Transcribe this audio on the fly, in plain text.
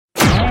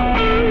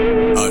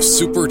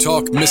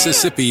SuperTalk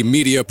Mississippi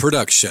Media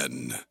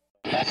Production.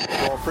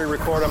 I'll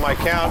pre-record on my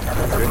count.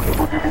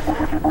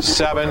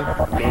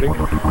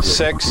 7,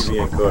 6,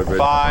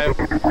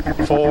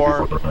 5,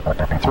 4,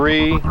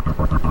 3,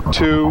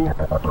 2.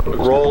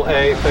 Roll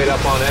A, fade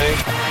up on A.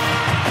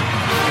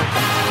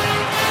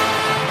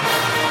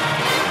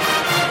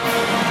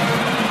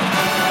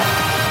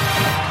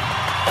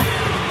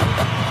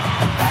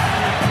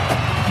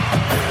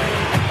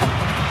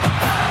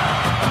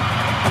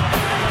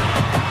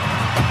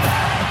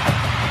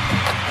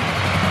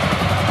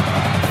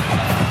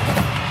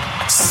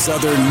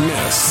 Southern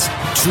Miss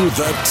to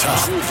the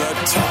top.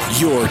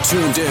 You're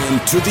tuned in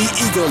to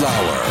the Eagle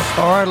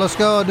Hour. All right, let's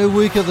go. A new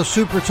week of the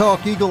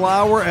SuperTalk Eagle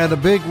Hour, and a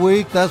big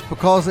week. That's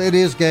because it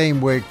is game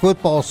week.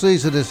 Football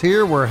season is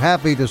here, we're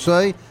happy to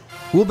say.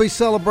 We'll be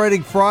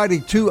celebrating Friday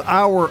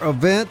 2-hour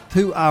event,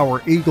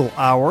 2-hour Eagle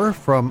Hour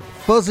from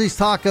Fuzzy's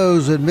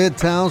Tacos in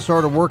Midtown.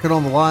 Started working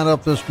on the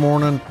lineup this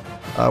morning.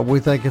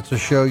 We think it's a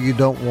show you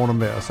don't want to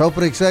miss.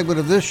 Opening segment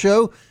of this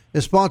show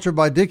is sponsored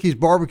by Dickey's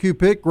Barbecue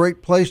Pit.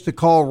 Great place to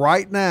call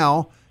right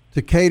now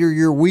to cater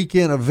your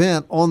weekend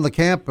event on the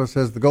campus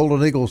as the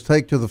Golden Eagles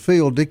take to the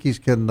field. Dickey's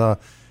can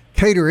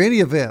cater any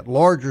event,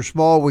 large or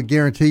small. We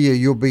guarantee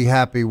you'll be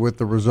happy with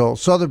the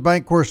results. Southern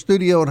Bancorp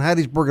Studio in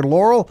Hattiesburg and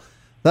Laurel.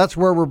 That's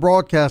where we're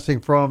broadcasting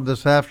from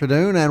this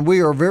afternoon, and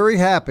we are very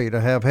happy to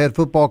have head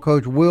football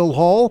coach Will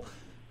Hall,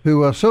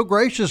 who so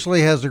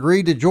graciously has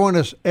agreed to join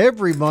us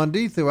every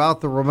Monday throughout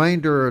the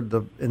remainder of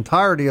the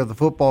entirety of the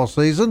football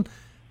season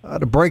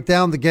to break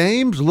down the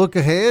games, look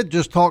ahead,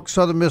 just talk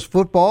Southern Miss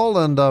football.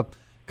 And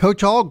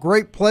Coach Hall,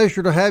 great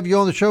pleasure to have you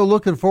on the show.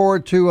 Looking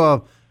forward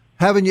to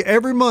having you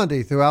every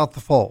Monday throughout the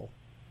fall.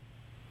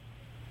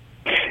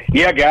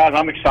 Yeah, guys,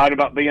 I'm excited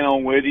about being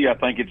on with you. I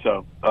think it's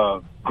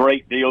a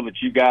great deal that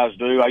you guys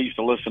do. I used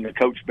to listen to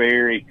Coach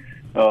Berry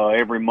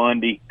every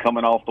Monday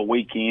coming off the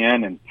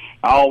weekend, and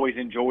I always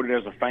enjoyed it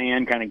as a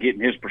fan, kind of getting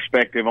his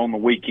perspective on the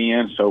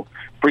weekend. So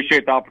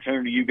appreciate the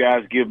opportunity you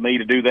guys give me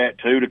to do that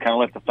too, to kind of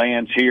let the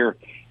fans hear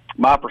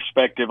my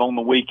perspective on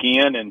the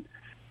weekend and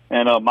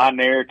my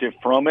narrative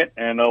from it,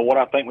 and what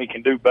I think we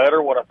can do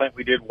better, what I think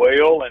we did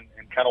well, and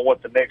kind of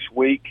what the next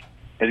week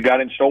has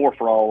got in store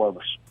for all of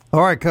us.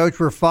 All right, Coach,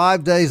 we're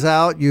 5 days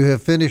out. You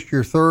have finished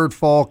your third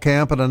fall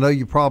camp, and I know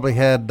you probably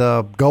had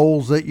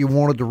goals that you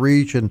wanted to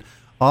reach and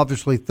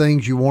obviously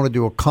things you wanted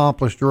to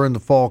accomplish during the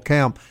fall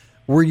camp.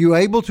 Were you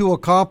able to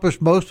accomplish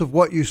most of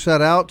what you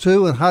set out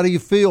to, and how do you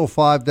feel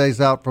 5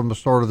 days out from the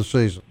start of the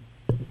season?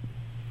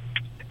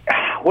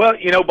 Well,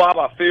 Bob,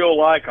 I feel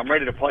like I'm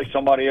ready to play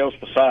somebody else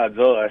besides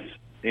us.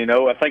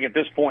 I think at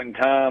this point in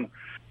time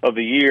of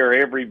the year,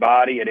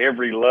 everybody at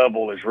every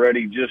level is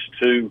ready just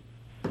to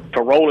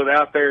roll it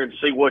out there and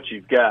see what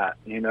you've got.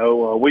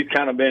 We've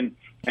kind of been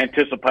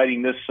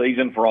anticipating this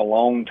season for a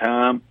long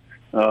time.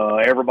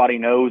 Everybody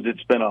knows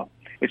it's been a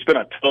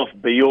tough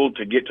build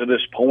to get to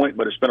this point,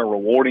 but it's been a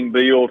rewarding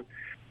build,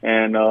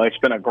 and it's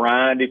been a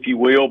grind, if you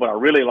will. But I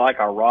really like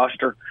our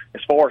roster.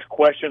 As far as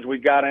questions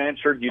we've got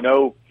answered,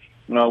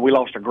 we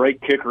lost a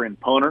great kicker and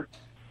punter,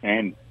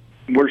 and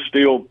we're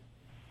still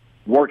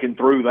working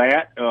through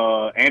that.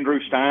 Andrew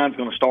Stein's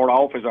going to start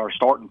off as our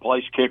starting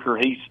place kicker.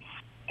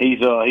 He's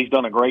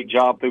done a great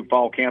job through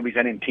fall camp. He's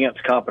had intense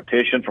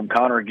competition from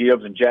Connor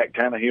Gibbs and Jack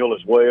Tannehill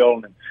as well,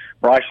 and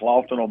Bryce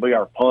Lofton will be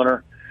our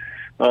punter.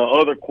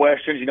 Other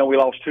questions, we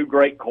lost two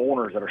great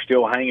corners that are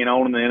still hanging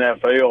on in the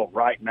NFL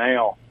right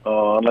now,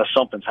 unless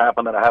something's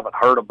happened that I haven't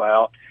heard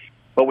about.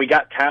 But we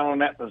got talent in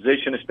that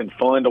position. It's been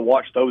fun to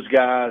watch those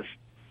guys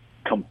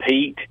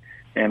compete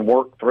and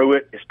work through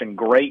it. It's been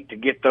great to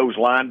get those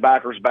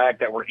linebackers back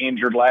that were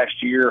injured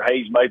last year,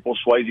 Hayes Maple,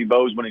 Swayze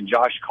Bozeman, and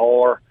Josh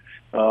Carr.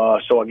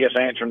 So I guess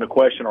answering the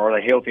question, are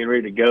they healthy and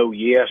ready to go?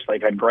 Yes,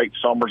 they've had great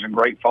summers and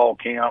great fall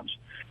camps.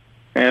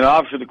 And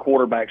obviously the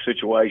quarterback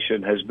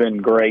situation has been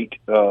great.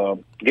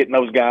 Getting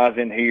those guys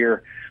in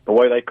here, the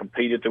way they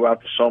competed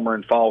throughout the summer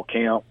and fall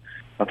camp,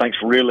 I think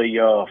it's really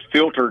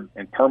filtered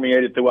and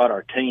permeated throughout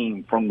our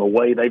team from the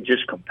way they've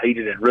just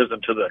competed and risen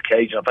to the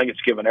occasion. I think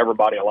it's given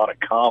everybody a lot of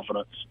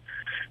confidence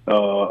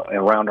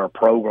around our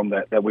program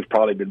that we've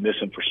probably been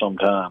missing for some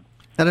time.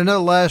 And I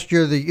know last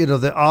year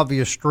the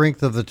obvious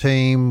strength of the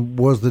team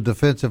was the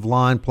defensive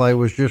line play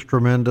was just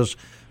tremendous.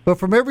 But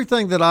from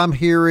everything that I'm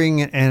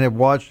hearing and have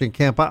watched in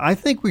camp, I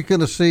think we're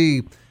going to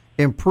see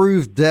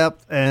improved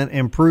depth and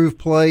improved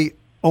play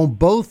on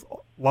both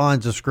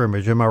lines of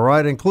scrimmage. Am I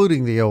right,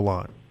 including the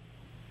O-line?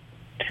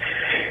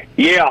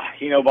 Yeah,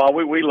 Bob,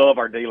 we love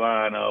our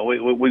D-line.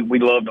 We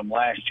loved them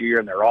last year,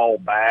 and they're all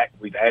back.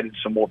 We've added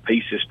some more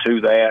pieces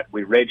to that.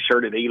 We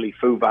redshirted Ely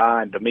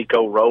Fuvai and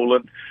D'Amico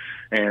Rowland,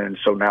 and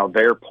so now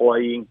they're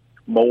playing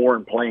more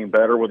and playing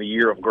better with a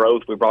year of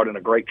growth. We brought in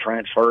a great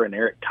transfer in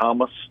Eric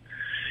Thomas.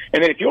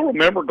 And then if you'll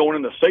remember going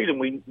into the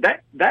season,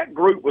 that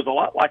group was a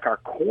lot like our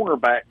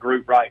cornerback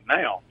group right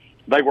now.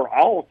 They were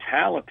all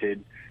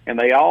talented, and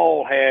they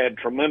all had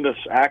tremendous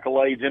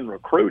accolades in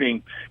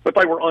recruiting, but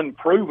they were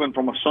unproven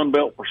from a Sun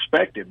Belt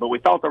perspective. But we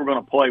thought they were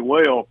going to play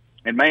well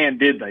And man,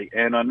 did they.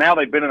 And now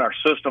they've been in our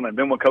system and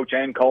been with Coach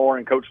Ancor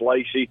and Coach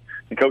Lacey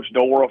and Coach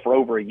Dora for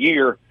over a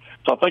year.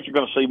 So I think you're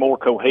going to see more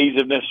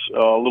cohesiveness, a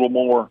little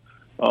more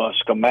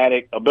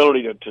schematic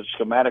ability to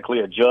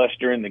schematically adjust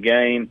during the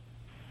game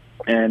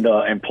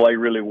and play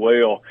really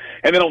well.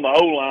 And then on the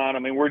O-line, I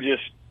mean, we're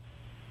just,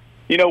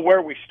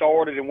 where we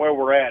started and where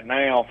we're at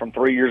now from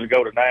 3 years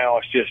ago to now,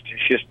 it's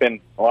just been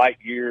light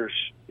years,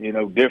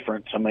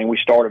 difference. I mean, we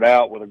started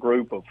out with a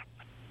group of,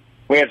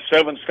 we had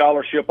 7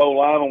 scholarship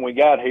O-line when we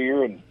got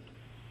here, and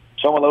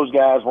some of those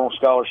guys were on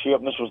scholarship,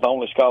 and this was the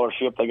only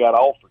scholarship they got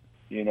offered.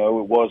 It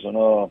wasn't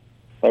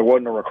there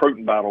wasn't a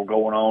recruiting battle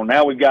going on.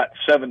 Now we've got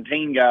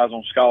 17 guys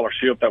on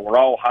scholarship that were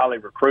all highly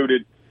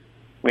recruited.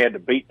 We had to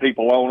beat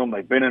people on them.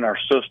 They've been in our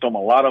system.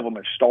 A lot of them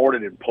have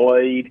started and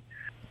played.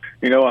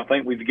 I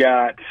think we've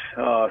got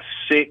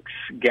 6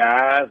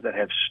 guys that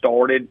have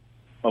started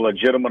a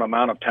legitimate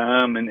amount of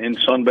time in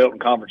Sunbelt and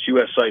Conference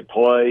USA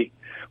play,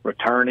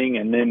 returning,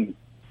 and then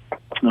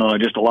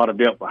just a lot of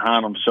depth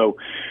behind them. So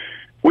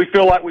we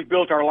feel like we've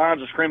built our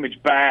lines of scrimmage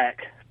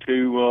back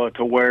to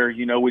where,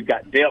 we've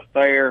got depth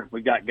there.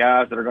 We've got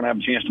guys that are going to have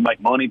a chance to make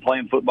money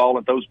playing football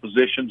at those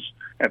positions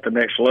at the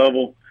next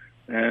level.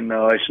 And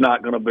it's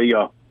not going to be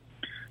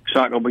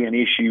an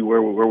issue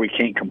where we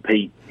can't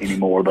compete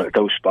anymore at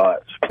those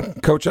spots.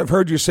 Coach, I've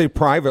heard you say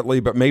privately,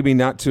 but maybe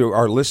not to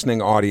our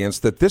listening audience,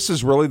 that this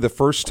is really the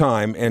first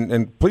time,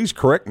 and please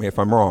correct me if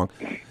I'm wrong,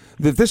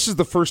 that this is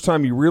the first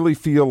time you really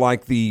feel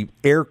like the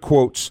air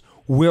quotes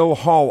Will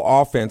Hall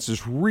offense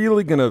is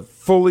really going to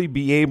fully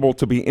be able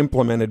to be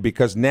implemented,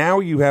 because now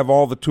you have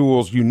all the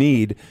tools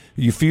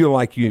you feel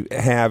like you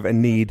have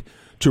and need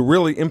to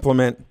really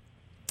implement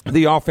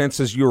the offense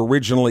as you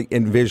originally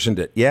envisioned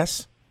it,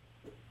 yes?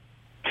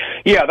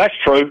 Yeah, that's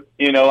true.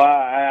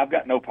 I've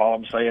got no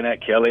problem saying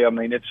that, Kelly. I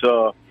mean, it's,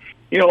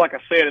 like I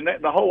said, and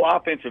the whole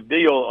offensive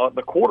deal,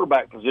 the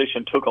quarterback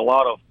position took a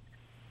lot of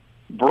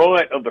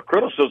brunt of the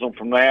criticism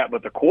from that,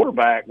 but the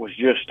quarterback was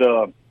just,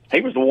 he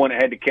was the one that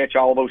had to catch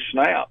all those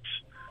snaps.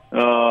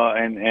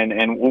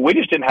 And we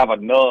just didn't have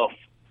enough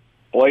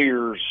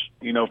players,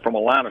 from a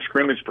line of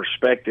scrimmage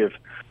perspective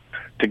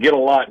to get a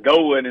lot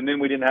going. And then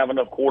we didn't have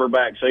enough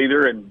quarterbacks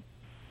either.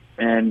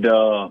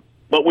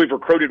 But we've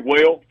recruited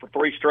well for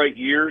 3 straight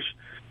years.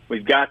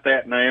 We've got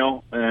that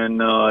now, and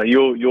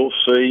you'll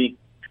see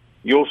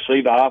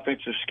the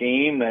offensive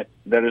scheme that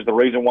is the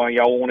reason why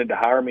y'all wanted to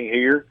hire me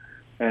here,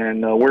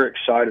 and we're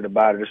excited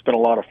about it. It's been a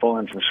lot of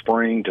fun from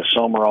spring to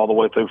summer all the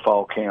way through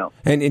fall camp.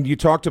 And you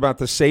talked about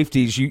the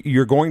safeties.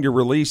 You're going to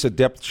release a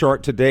depth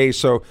chart today,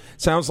 so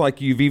it sounds like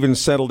you've even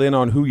settled in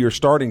on who your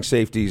starting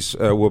safeties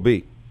will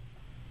be.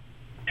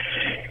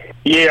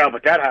 Yeah,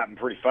 but that happened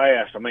pretty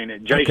fast. I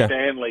mean, Jay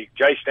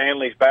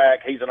Stanley's back.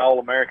 He's an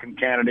All-American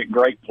candidate,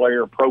 great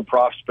player, pro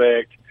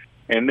prospect.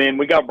 And then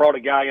we brought a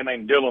guy in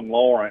named Dylan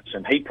Lawrence,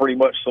 and he pretty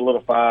much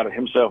solidified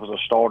himself as a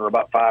starter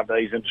about 5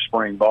 days into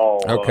spring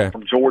ball.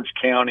 From George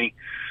County,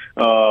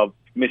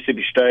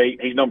 Mississippi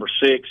State. He's number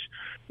 6.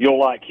 You'll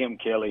like him,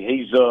 Kelly.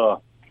 He's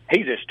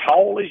as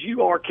tall as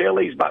you are,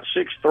 Kelly. He's about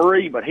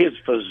 6'3", but his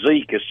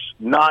physique is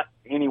not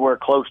anywhere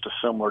close to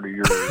similar to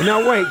yours.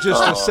 Now, wait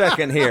just a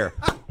second here.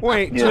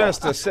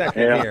 Just a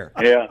second here.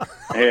 Yeah.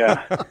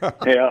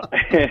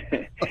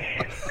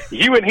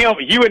 You and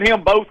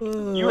him both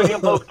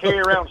carry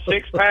around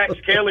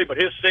 6-packs, Kelly, but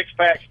his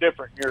 6-pack's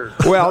different than yours.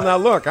 Well, now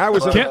look,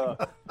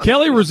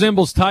 Kelly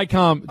resembles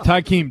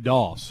Tykeem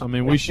Doss. I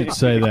mean, we should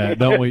say that,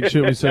 don't we?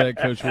 Should we say that,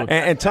 Coach Wood?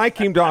 And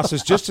Tykeem Doss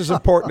is just as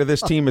important to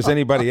this team as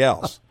anybody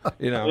else.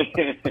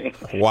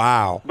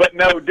 Wow. But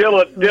no,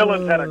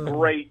 Dylan's had a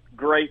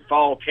great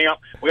fall camp.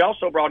 We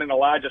also brought in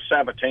Elijah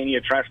Sabatini,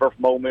 a transfer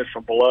from Ole Miss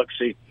from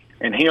Biloxi,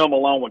 and him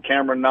along with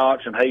Cameron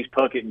Knox and Hayes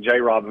Puckett and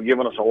J-Rob have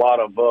given us a lot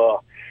of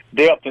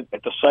depth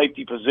at the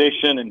safety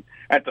position. And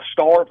at the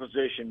star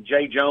position,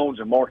 Jay Jones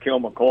and Markel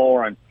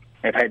McLaurin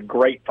have had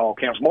great fall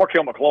camps.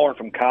 Markel McLaurin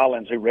from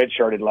Collins, who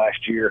redshirted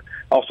last year,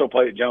 also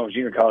played at Jones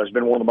Junior College, has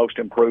been one of the most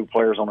improved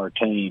players on our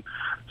team.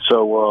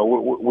 So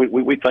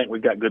we think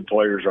we've got good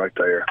players right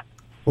there.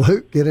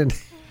 Luke, get in.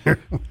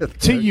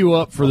 Tee you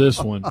up for this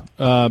one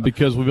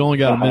because we've only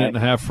got a minute and a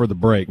half for the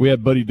break. We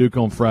had Buddy Duke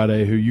on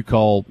Friday, who you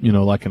call,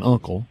 like an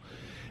uncle.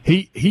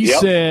 He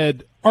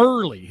said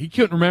early, he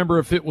couldn't remember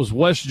if it was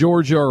West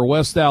Georgia or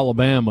West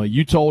Alabama.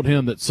 You told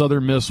him that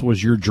Southern Miss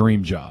was your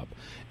dream job.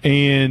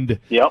 And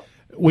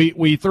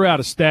we threw out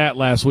a stat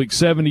last week,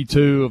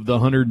 72 of the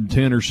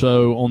 110 or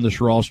so on this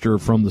roster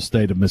from the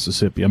state of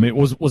Mississippi. I mean,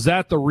 was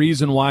that the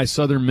reason why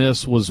Southern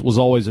Miss was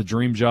always a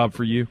dream job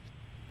for you?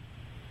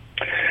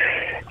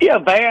 Yeah,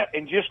 that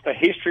and just the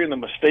history and the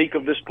mystique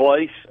of this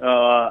place.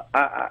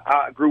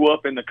 I grew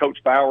up in the Coach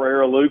Bauer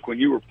era, Luke, when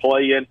you were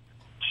playing,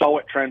 saw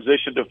it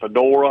transition to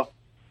Fedora,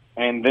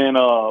 and then,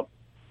 saw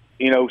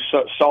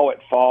it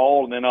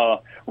fall, and then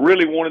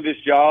really wanted this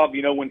job,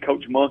 when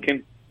Coach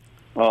Munkin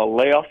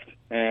left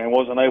and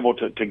wasn't able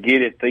to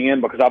get it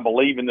then, because I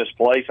believe in this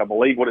place. I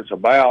believe what it's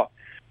about.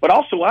 But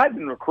also, I've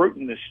been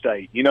recruiting this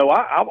state.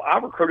 I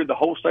recruited the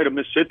whole state of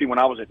Mississippi when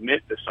I was at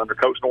Memphis under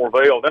Coach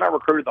Norvell. Then I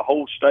recruited the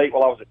whole state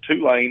while I was at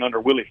Tulane under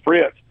Willie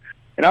Fritz.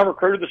 And I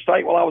recruited the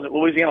state while I was at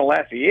Louisiana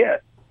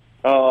Lafayette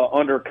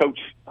under Coach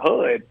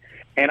Hud.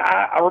 And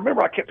I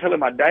remember I kept telling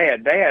my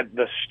dad,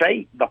 the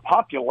state, the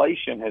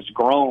population has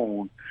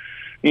grown.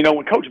 You know,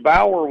 when Coach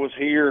Bauer was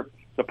here,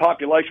 the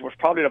population was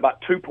probably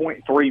about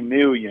 2.3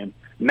 million.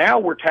 Now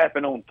we're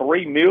tapping on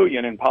 3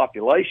 million in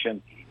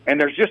population,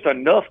 and there's just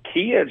enough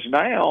kids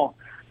now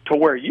to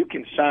where you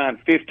can sign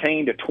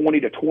 15 to 20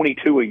 to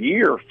 22 a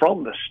year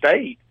from the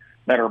state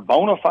that are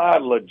bona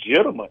fide,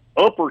 legitimate,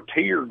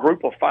 upper-tier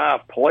group of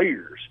 5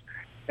 players.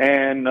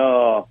 And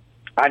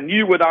I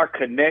knew with our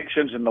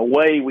connections and the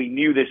way we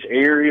knew this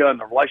area and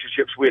the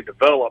relationships we had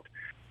developed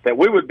that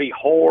we would be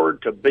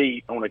hard to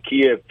beat on a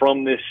kid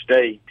from this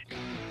state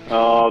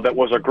that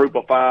was a group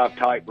of 5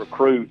 type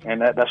recruit,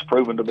 and that's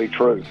proven to be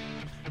true.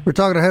 We're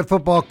talking to head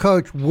football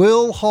coach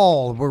Will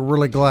Hall. We're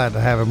really glad to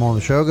have him on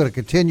the show. Going to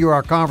continue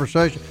our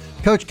conversation.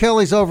 Coach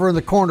Kelly's over in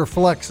the corner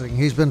flexing.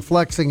 He's been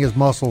flexing his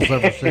muscles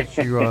ever since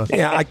you.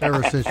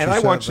 I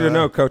want you to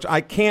know, Coach, I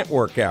can't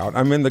work out.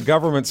 I'm in the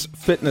government's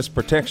fitness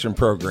protection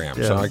program,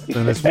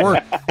 and it's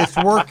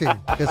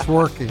working. It's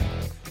working.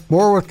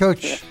 More with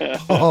Coach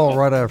Hall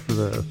right after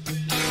this.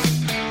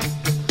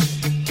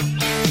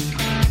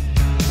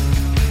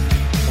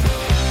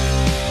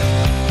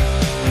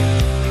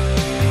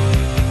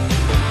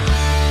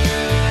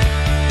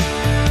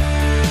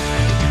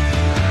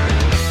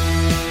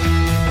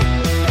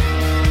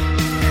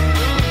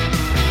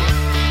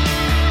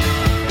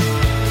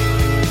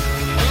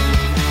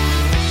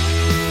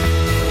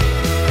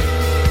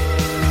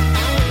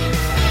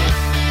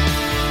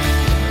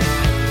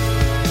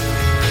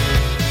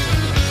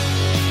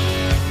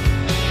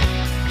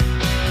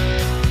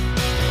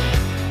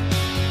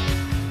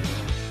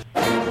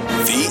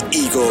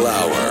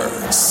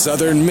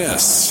 Southern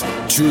Miss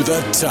to the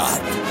top.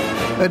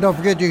 Hey, don't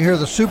forget you can hear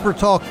the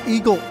SuperTalk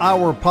Eagle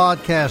Hour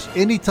podcast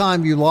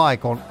anytime you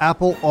like on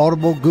Apple,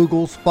 Audible,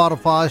 Google,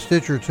 Spotify,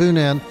 Stitcher,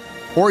 TuneIn,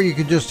 or you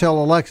can just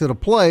tell Alexa to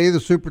play the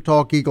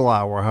SuperTalk Eagle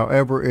Hour.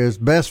 However is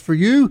best for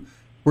you.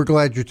 We're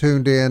glad you're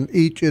tuned in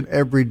each and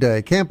every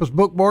day. Campus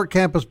Bookmart,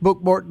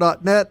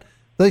 campusbookmart.net.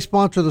 They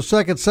sponsor the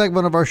second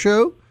segment of our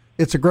show.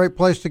 It's a great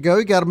place to go.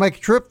 You got to make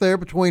a trip there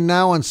between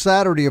now and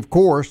Saturday, of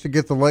course, to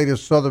get the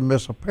latest Southern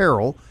Miss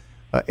apparel.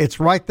 It's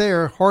right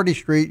there, Hardy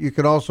Street. You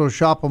could also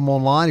shop them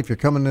online if you're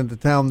coming into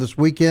town this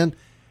weekend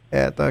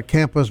at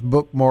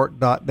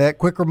campusbookmart.net.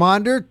 Quick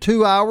reminder,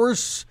 2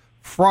 hours,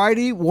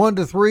 Friday, 1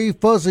 to 3,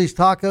 Fuzzy's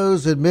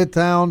Tacos in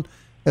Midtown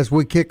as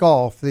we kick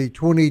off the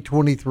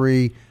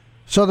 2023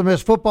 Southern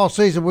Miss football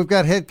season. We've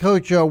got head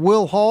coach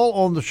Will Hall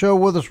on the show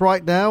with us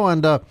right now.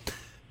 And,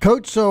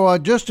 Coach, so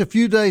just a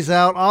few days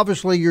out,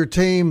 obviously your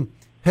team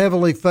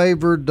heavily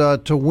favored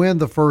to win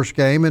the first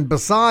game. And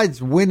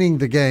besides winning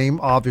the game,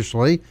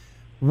 obviously,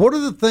 what are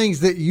the things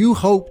that you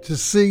hope to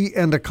see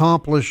and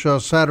accomplish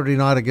Saturday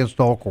night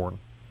against Alcorn?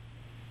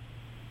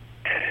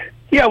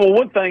 Yeah, well,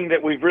 one thing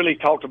that we've really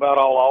talked about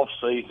all off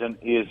season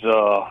is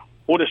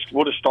we'll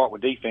just start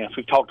with defense.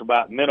 We've talked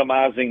about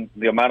minimizing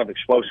the amount of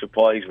explosive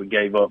plays we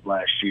gave up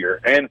last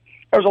year, and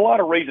there's a lot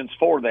of reasons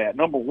for that.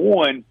 Number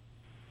one,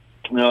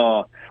 we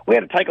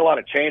had to take a lot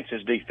of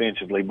chances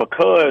defensively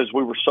because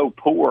we were so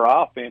poor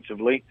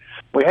offensively.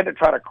 We had to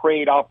try to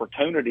create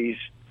opportunities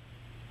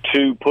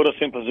to put us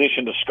in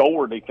position to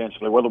score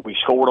defensively, whether we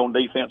scored on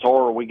defense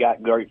or we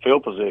got great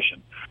field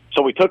position.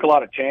 So we took a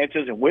lot of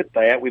chances, and with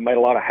that, we made a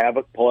lot of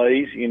havoc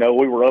plays. You know,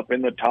 we were up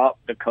in the top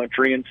of the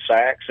country in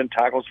sacks and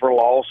tackles for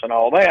loss and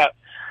all that.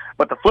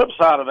 But the flip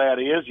side of that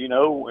is, you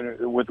know,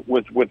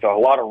 with a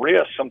lot of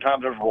risk,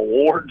 sometimes there's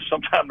reward,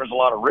 sometimes there's a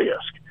lot of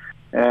risk.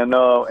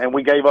 And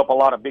we gave up a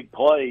lot of big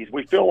plays.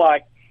 We feel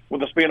like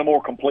with us being a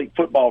more complete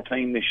football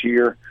team this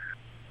year,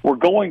 we're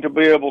going to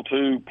be able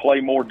to play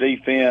more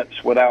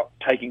defense without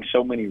taking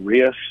so many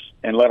risks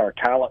and let our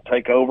talent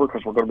take over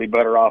because we're going to be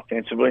better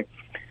offensively.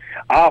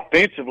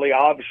 Offensively,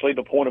 obviously,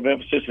 the point of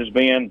emphasis has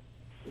been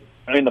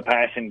in the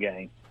passing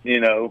game, you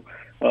know,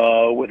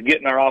 with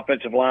getting our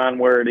offensive line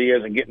where it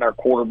is and getting our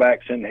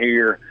quarterbacks in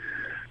here.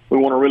 We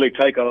want to really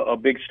take a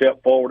big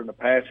step forward in the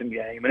passing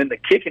game. And in the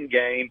kicking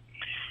game,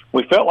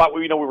 we felt like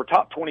we were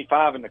top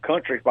 25 in the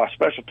country by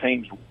special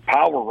teams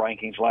power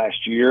rankings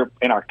last year,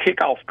 and our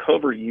kickoff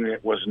cover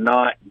unit was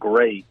not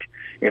great.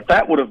 If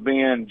that would have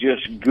been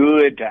just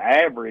good to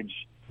average,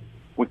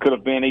 we could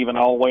have been even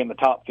all the way in the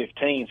top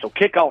 15. So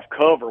kickoff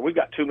cover, we've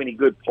got too many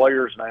good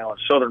players now, and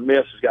Southern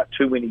Miss has got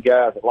too many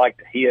guys that like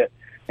to hit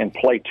and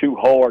play too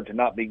hard to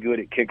not be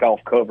good at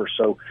kickoff cover.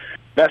 So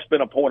that's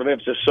been a point of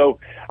emphasis. So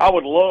I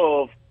would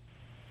love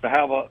to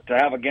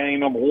have a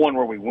game, number one,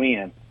 where we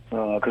win.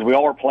 Because we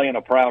are playing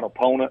a proud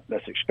opponent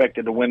that's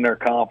expected to win their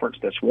conference,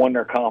 that's won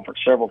their conference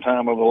several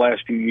times over the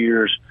last few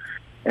years.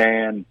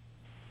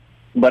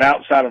 But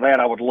outside of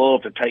that, I would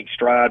love to take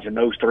strides in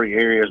those 3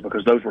 areas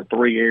because those were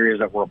 3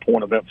 areas that were a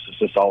point of emphasis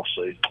this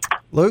offseason.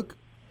 Luke?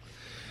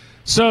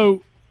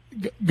 So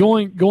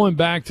Going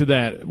back to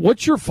that,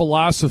 what's your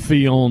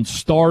philosophy on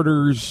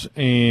starters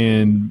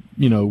and,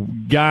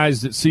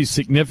 guys that see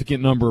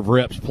significant number of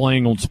reps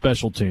playing on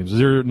special teams? Is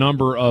there a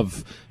number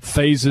of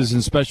phases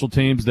in special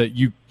teams that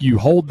you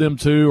hold them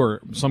to,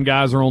 or some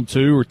guys are on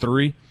 2 or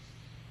 3?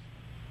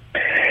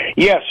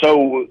 Yeah,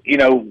 so,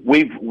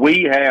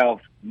 we have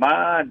 –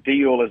 my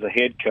deal as a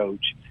head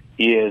coach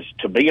is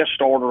to be a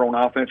starter on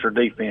offense or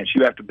defense,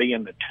 you have to be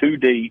in the 2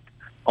 deep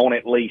on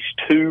at least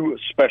 2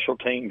 special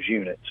teams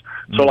units.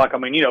 So,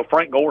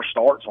 Frank Gore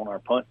starts on our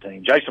punt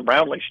team. Jason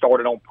Brownlee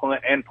started on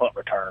punt and punt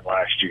return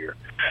last year.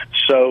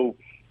 So,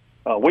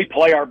 we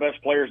play our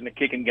best players in the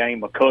kicking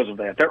game because of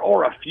that. There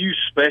are a few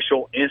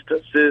special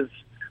instances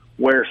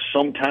where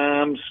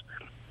sometimes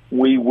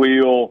we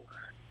will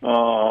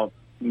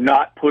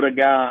not put a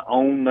guy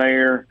on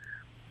there.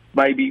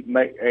 Maybe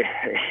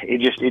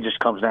it just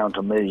comes down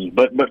to me.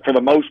 But for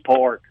the most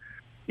part,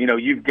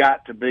 you've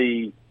got to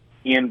be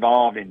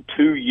involved in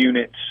 2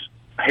 units,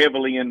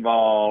 heavily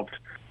involved.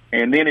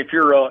 And then if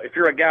you're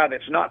a guy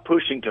that's not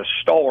pushing to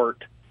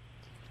start,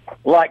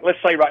 like let's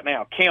say right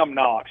now, Cam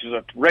Knox is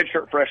a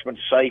redshirt freshman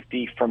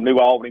safety from New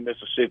Albany,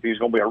 Mississippi. He's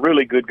going to be a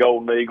really good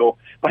Golden Eagle,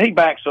 but he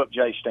backs up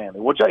Jay Stanley.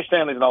 Well, Jay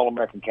Stanley's an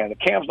All-American candidate.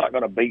 Cam's not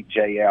going to beat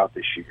Jay out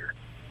this year.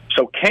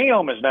 So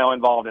Cam is now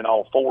involved in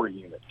all 4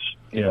 units.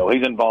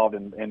 He's involved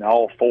in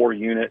all 4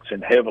 units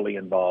and heavily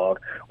involved,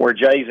 where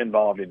Jay's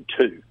involved in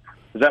 2.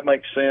 Does that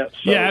make sense?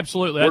 So yeah,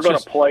 absolutely. We're going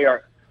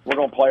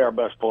to play our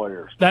best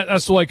players.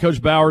 That's the way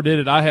Coach Bauer did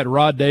it. I had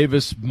Rod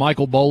Davis,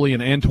 Michael Boley,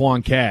 and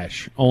Antoine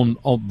Cash on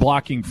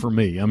blocking for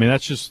me. I mean,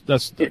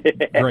 that's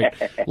great.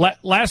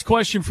 Last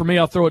question for me.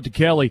 I'll throw it to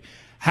Kelly.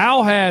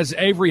 How has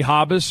Avery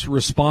Hobbs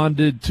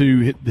responded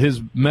to his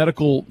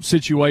medical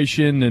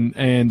situation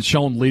and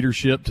shown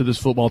leadership to this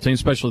football team,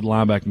 especially the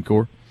linebacking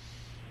core?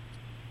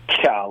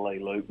 Golly,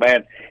 Luke,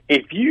 man,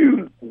 if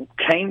you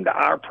came to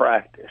our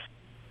practice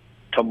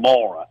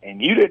tomorrow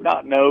and you did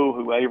not know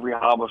who Avery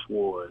Hobbs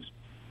was,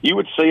 you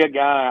would see a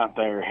guy out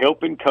there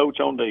helping coach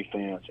on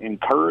defense,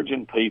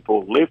 encouraging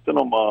people, lifting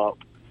them up,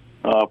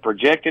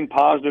 projecting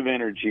positive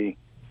energy,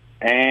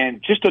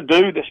 and just a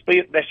dude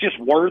that's just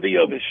worthy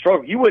of his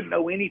struggle. You wouldn't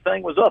know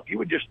anything was up. You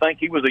would just think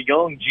he was a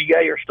young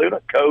GA or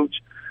student coach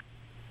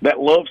that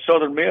loved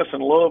Southern Miss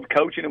and loved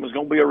coaching and was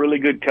going to be a really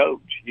good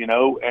coach,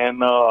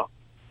 and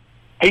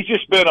he's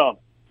just been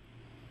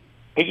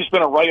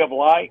a ray of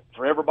light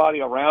for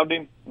everybody around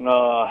him.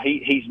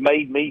 He's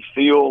made me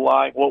feel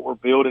like what we're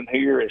building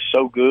here is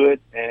so good,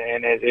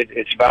 and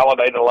it's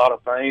validated a lot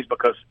of things,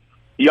 because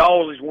you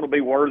always want to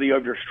be worthy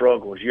of your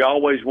struggles. You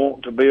always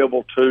want to be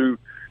able to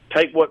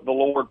take what the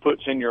Lord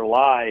puts in your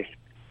life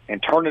and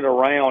turn it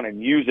around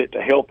and use it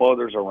to help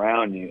others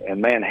around you.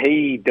 And, man,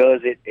 he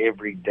does it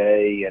every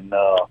day, and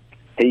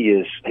he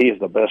is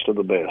the best of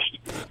the best.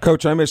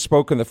 Coach, I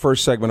misspoke in the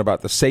first segment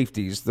about the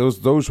safeties.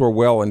 Those were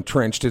well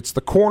entrenched. It's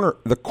the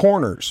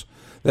corners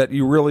that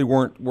you really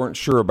weren't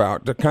sure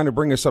about. To kind of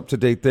bring us up to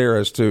date there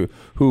as to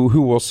who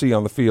we'll see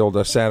on the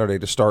field Saturday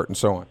to start and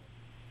so on.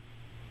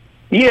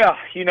 Yeah,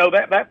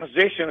 that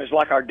position is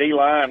like our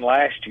D-line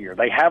last year.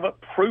 They haven't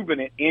proven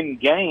it in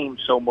game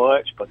so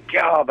much, but,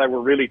 God, they were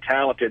really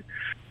talented.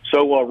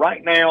 So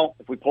right now,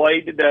 if we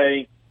played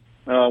today,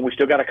 we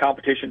still got a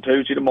competition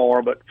Tuesday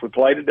tomorrow, but if we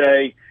play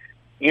today,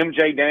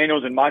 MJ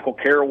Daniels and Michael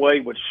Caraway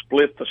would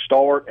split the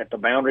start at the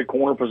boundary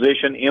corner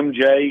position.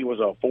 MJ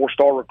was a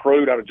 4-star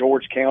recruit out of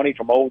George County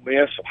from Ole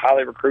Miss, a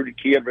highly recruited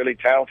kid, really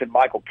talented.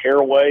 Michael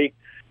Caraway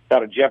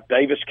out of Jeff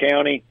Davis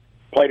County,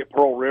 played at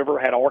Pearl River,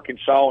 had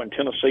Arkansas and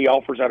Tennessee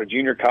offers out of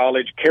junior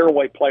college.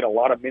 Caraway played a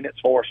lot of minutes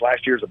for us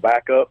last year as a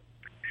backup.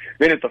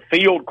 Then at the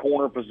field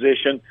corner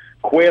position,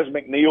 Quez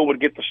McNeil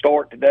would get the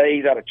start today.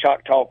 He's out of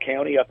Choctaw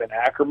County up in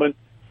Ackerman.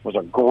 Was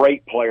a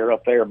great player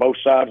up there, both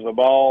sides of the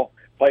ball.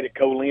 Played at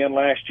Colin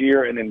last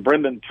year. And then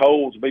Brendan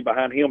Tolles would be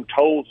behind him.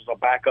 Tolles was a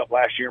backup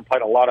last year and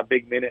played a lot of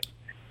big minutes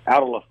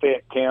out of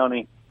Lafayette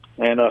County.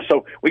 And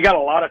so we got a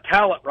lot of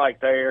talent right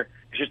there.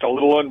 It's just a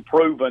little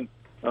unproven.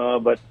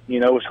 But,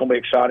 it's going to be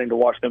exciting to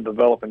watch them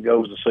develop and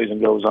go as the season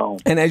goes on.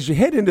 And as you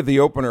head into the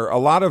opener, a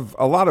lot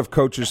of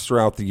coaches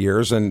throughout the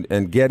years,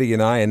 and Getty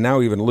and I, and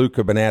now even Luke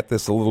have been at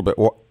this a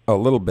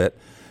little bit.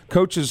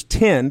 Coaches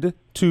tend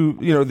to,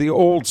 the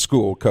old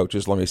school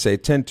coaches, let me say,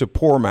 tend to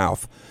poor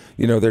mouth,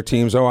 their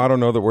teams. Oh, I don't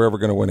know that we're ever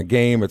going to win a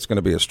game. It's going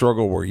to be a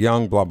struggle. We're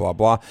young, blah, blah,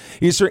 blah.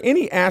 Is there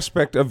any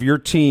aspect of your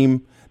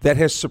team that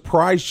has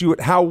surprised you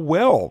at how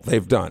well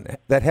they've done,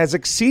 that has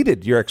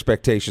exceeded your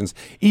expectations,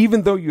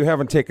 even though you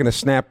haven't taken a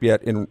snap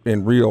yet in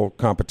real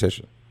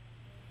competition?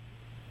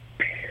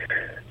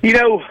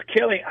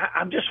 Kelly,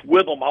 I'm just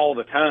with them all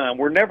the time.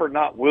 We're never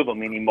not with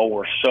them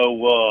anymore.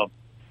 So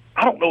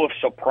I don't know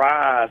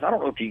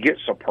if you get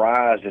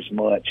surprised as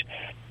much,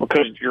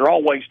 because you're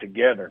always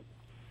together.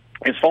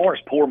 As far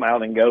as poor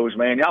mouthing goes,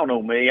 man, y'all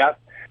know me.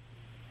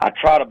 I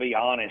try to be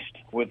honest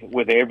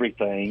with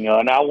everything,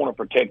 and I want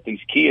to protect these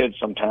kids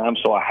sometimes,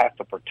 so I have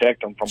to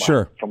protect them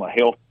from a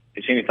health,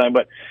 it's anything.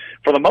 But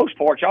for the most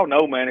part, y'all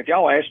know, man, if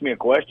y'all ask me a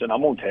question,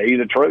 I'm going to tell you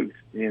the truth.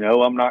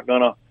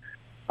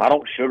 I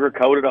don't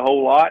sugarcoat it a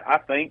whole lot. I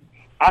think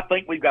I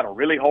think we've got a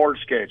really hard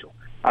schedule.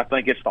 I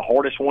think it's the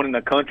hardest one in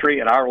the country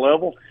at our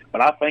level,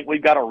 but I think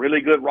we've got a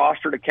really good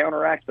roster to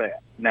counteract that.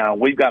 Now,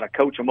 we've got to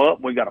coach them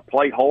up. We've got to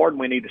play hard.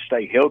 We need to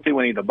stay healthy.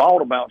 We need the ball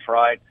to bounce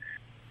right.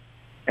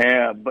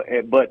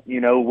 But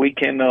we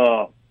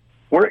can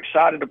we're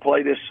excited to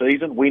play this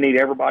season. We need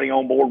everybody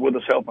on board with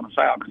us helping us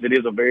out because it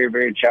is a very,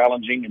 very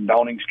challenging and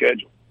daunting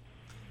schedule.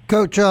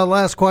 Coach,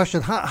 last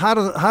question. How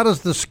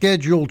does the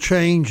schedule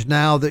change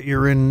now that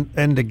you're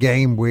into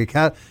game week?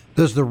 How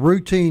does the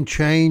routine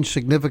change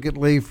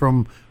significantly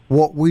from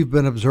what we've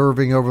been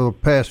observing over the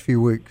past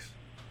few weeks?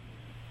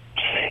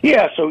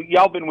 Yeah, so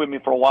y'all been with me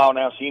for a while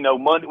now. So,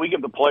 Monday we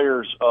give the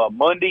players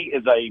Monday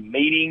is a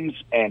meetings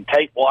and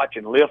tape watch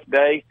and lift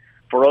day.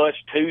 For us,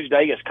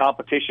 Tuesday is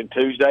competition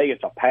Tuesday.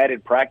 It's a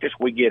padded practice.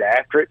 We get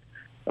after it.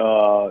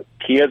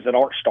 Kids that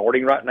aren't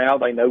starting right now,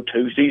 they know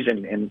Tuesdays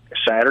and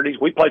Saturdays.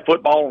 We play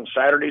football on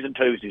Saturdays and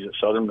Tuesdays at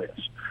Southern Miss,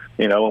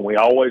 and we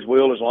always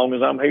will as long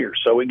as I'm here.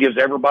 So it gives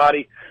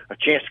everybody a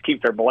chance to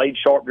keep their blade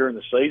sharp during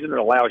the season. It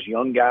allows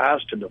young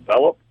guys to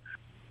develop,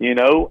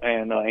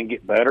 and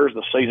get better as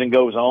the season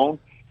goes on.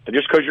 So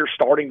just because you're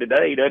starting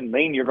today doesn't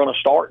mean you're going to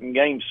start in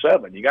Game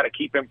 7. You got to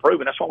keep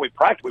improving. That's what we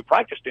practice. We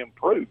practice to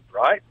improve,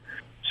 right?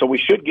 So we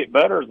should get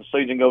better as the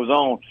season goes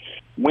on.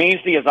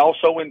 Wednesday is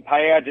also in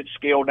pads. It's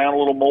scaled down a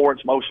little more.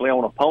 It's mostly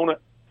on opponent.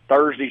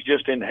 Thursday's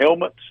just in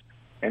helmets,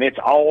 and it's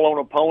all on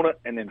opponent.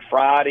 And then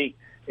Friday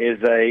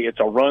it's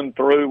a run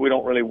through. We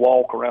don't really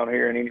walk around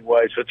here in any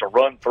way, so it's a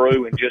run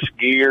through and just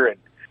gear. And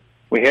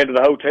we head to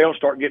the hotel,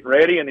 start getting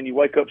ready, and then you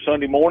wake up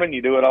Sunday morning,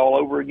 you do it all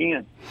over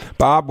again.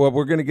 Bob, well,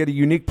 we're going to get a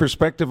unique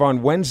perspective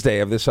on Wednesday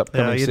of this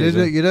upcoming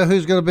season. You know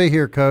who's going to be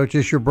here, Coach?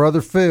 It's your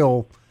brother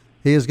Phil.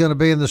 He is going to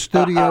be in the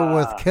studio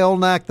with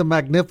Kelnack the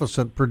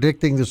Magnificent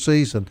predicting the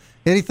season.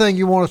 Anything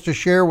you want us to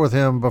share with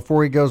him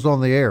before he goes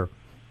on the air?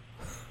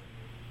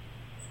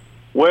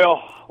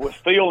 Well, with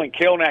Phil and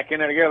Kelnack in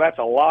there together, that's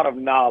a lot of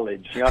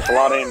knowledge. That's a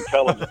lot of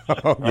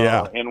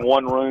intelligence in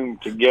one room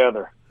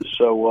together.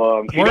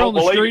 So if you don't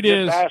believe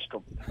it, just ask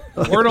them.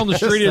 Word on the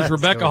street is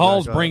Rebecca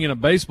Hall's bringing a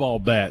baseball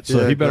bat,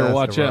 so he better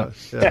watch out.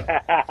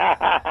 Yeah.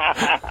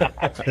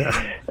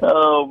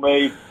 Oh,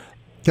 man.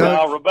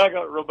 No,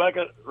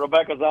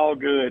 Rebecca's all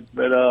good,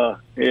 but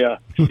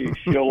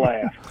she'll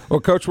laugh. Well,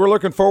 Coach, we're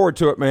looking forward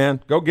to it,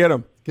 man. Go get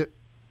them.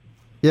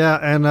 Yeah,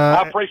 and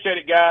I appreciate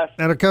it, guys.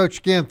 And Coach,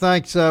 again,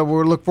 thanks. We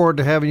look forward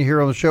to having you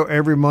here on the show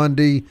every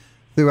Monday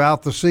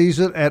throughout the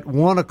season at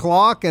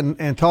 1:00,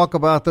 and talk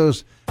about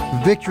those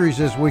victories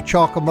as we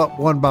chalk them up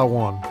one by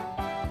one.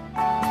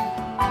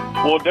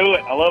 We'll do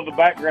it. I love the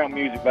background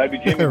music,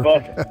 baby. Jimmy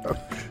Buffett.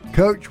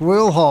 Coach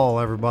Will Hall,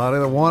 everybody,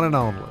 the one and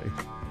only.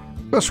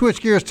 We'll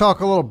switch gears, talk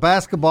a little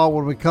basketball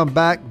when we come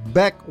back.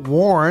 Beck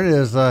Warren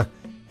is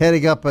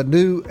heading up a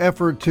new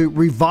effort to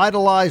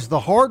revitalize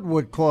the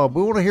Hardwood Club.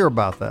 We want to hear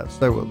about that.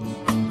 Stay with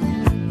us.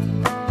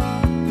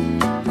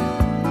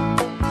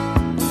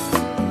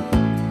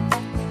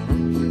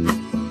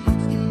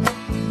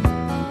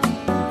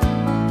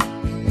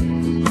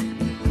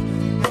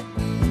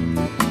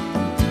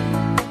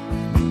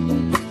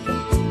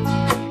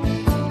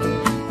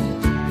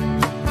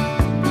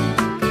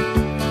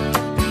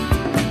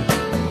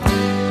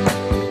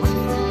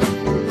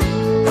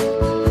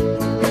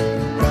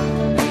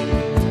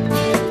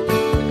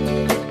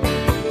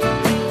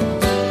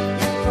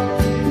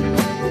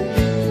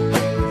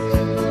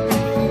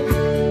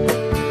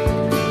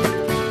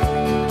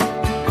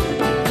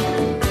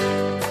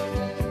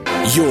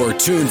 You're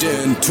tuned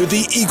in to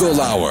the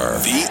Eagle Hour.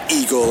 The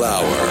Eagle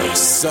Hour.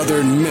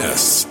 Southern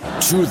Miss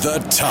to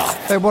the top.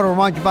 Hey, I want to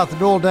remind you about the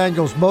Noel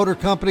Daniels Motor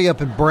Company up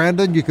in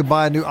Brandon. You can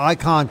buy a new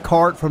Icon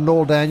cart from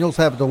Noel Daniels,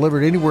 have it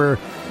delivered anywhere.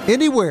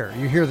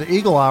 You hear the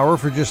Eagle Hour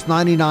for just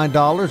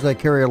 $99. They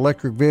carry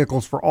electric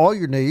vehicles for all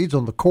your needs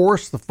on the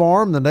course, the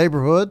farm, the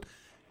neighborhood,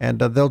 and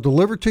they'll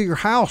deliver to your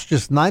house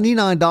just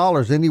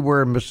 $99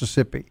 anywhere in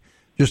Mississippi.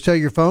 Just tell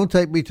your phone,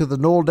 take me to the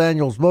Noel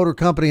Daniels Motor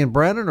Company in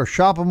Brandon, or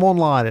shop them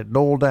online at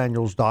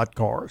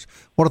noeldaniels.cars.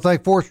 Want to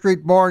thank 4th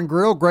Street Bar and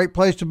Grill. Great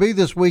place to be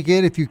this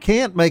weekend. If you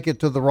can't make it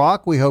to the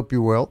Rock, we hope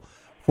you will.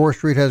 4th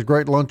Street has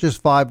great lunches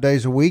 5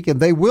 days a week, and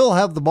they will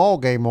have the ball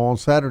game on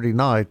Saturday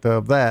night.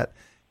 Of that,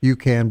 you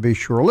can be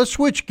sure. Let's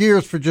switch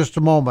gears for just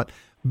a moment.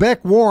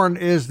 Beck Warren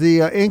is the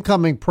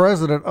incoming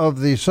president of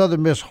the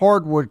Southern Miss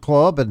Hardwood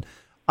Club, and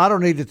I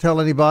don't need to tell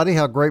anybody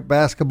how great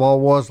basketball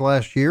was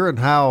last year and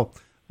how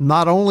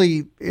not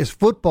only is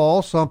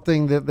football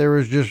something that there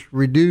is just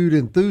renewed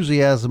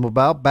enthusiasm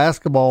about,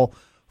 basketball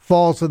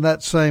falls in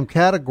that same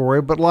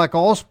category, but like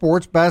all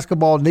sports,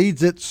 basketball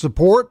needs its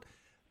support.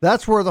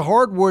 That's where the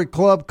Hardwood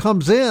Club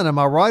comes in. Am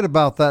I right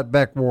about that,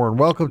 Beck Warren?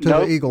 Welcome to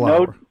the Eagle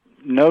Hour.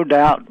 No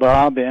doubt,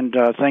 Bob, and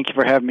thank you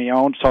for having me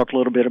on to talk a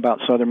little bit about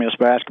Southern Miss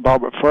basketball.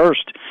 But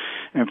first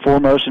and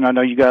foremost, and I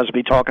know you guys will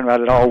be talking about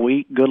it all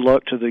week, good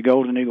luck to the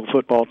Golden Eagle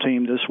football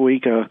team this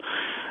week.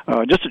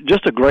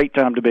 Just a great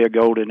time to be a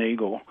Golden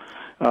Eagle.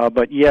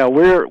 But yeah,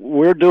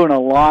 we're doing a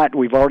lot.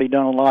 We've already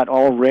done a lot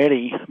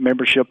already.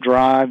 Membership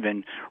drive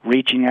and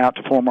reaching out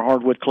to former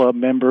Hardwood Club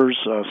members,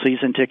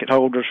 season ticket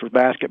holders for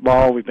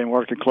basketball. We've been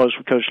working close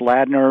with Coach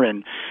Ladner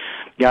and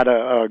got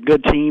a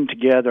good team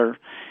together.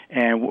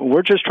 And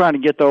we're just trying to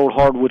get the old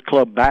Hardwood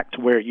Club back to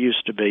where it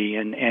used to be,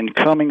 and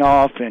coming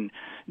off and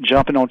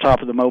jumping on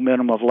top of the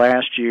momentum of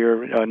last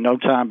year. No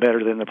time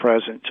better than the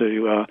present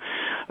to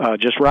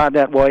just ride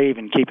that wave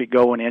and keep it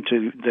going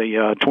into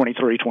the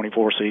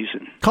 23-24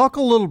 season. Talk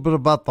a little bit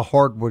about the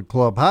Hardwood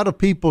Club. How do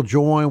people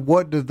join?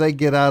 What do they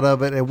get out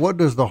of it? And what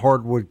does the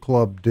Hardwood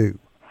Club do?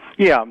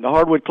 Yeah, the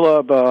Hardwood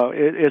Club,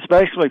 it's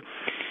basically,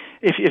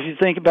 if you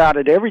think about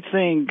it,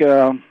 everything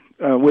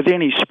with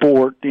any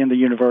sport in the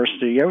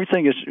university,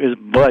 everything is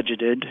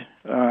budgeted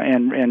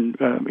and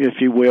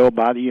if you will,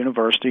 by the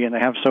university, and they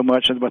have so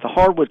much. But the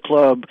Hardwood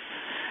Club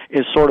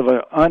is sort of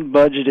an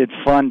unbudgeted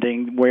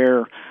funding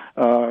where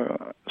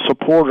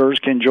supporters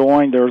can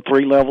join. There are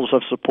 3 levels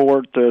of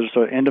support. There's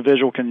an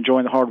individual can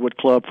join the Hardwood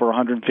Club for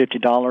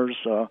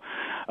 $150.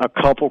 A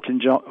couple can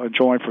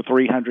join for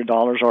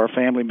 $300, or a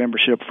family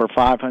membership for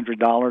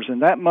 $500.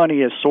 And that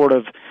money is sort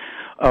of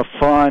a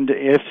fund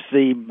if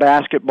the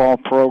basketball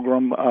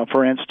program,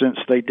 for instance,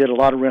 they did a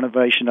lot of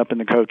renovation up in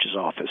the coach's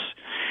office.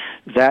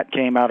 That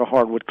came out of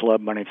Hardwood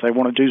Club money. If they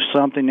want to do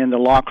something in the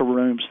locker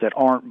rooms that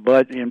aren't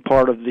in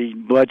part of the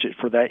budget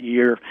for that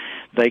year,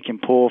 they can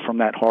pull from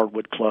that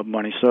Hardwood Club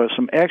money. So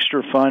some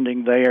extra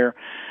funding there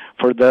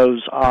for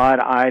those odd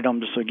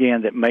items,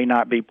 again, that may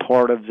not be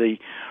part of the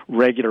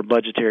regular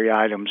budgetary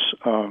items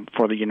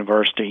for the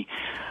university.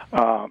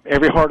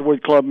 Every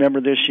Hardwood Club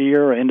member this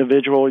year,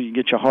 individual, you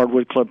get your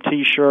Hardwood Club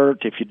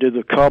T-shirt. If you do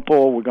the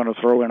couple, we're going to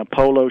throw in a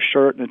polo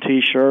shirt and a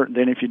T-shirt.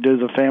 Then if you do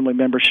the family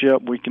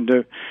membership, we're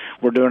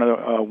doing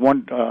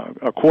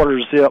a quarter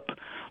zip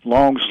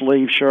long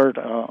sleeve shirt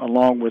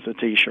along with a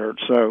T-shirt.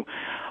 So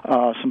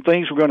some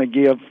things we're going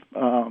to give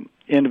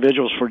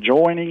individuals for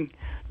joining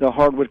the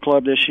Hardwood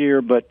Club this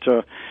year, but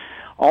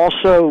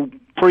also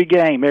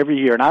pregame every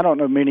year. And I don't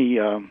know many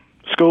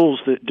schools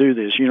that do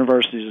this,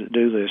 universities that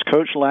do this.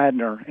 Coach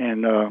Ladner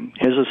and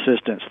his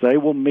assistants, they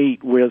will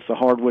meet with the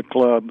Hardwood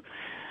Club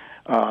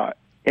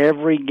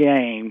every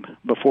game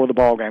before the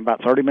ball game,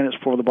 about 30 minutes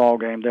before the ball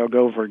game. They'll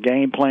go over a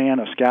game plan,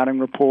 a scouting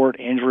report,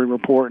 injury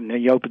report, and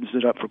he opens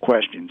it up for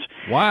questions.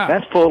 Wow.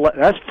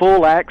 That's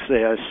full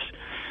access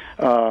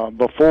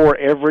before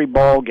every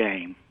ball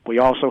game. We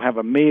also have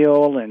a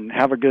meal and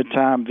have a good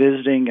time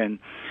visiting. And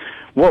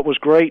what was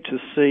great to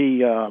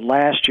see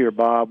last year,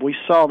 Bob, we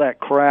saw that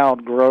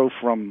crowd grow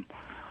from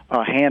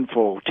a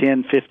handful,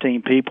 10,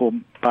 15 people.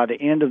 By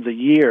the end of the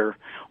year,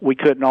 we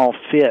couldn't all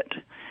fit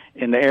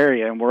in the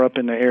area, and we're up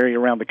in the area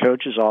around the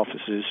coaches'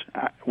 offices.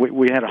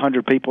 We had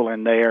 100 people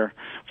in there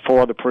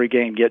for the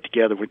pregame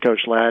get-together with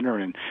Coach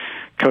Ladner and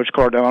Coach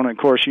Cardona. Of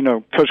course, you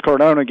know, Coach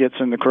Cardona gets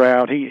in the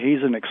crowd.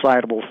 He's an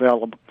excitable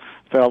fella,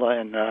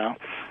 and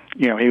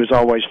he was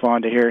always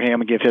fun to hear him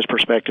and give his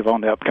perspective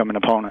on the upcoming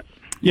opponent.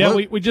 Yeah,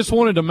 we just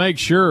wanted to make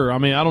sure. I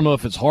mean, I don't know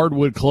if it's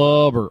Hardwood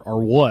Club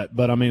or what,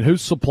 but I mean, who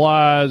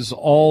supplies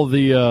all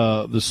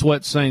the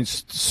Sweat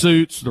Saints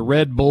suits, the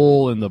Red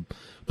Bull, and the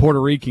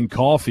Puerto Rican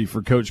coffee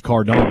for Coach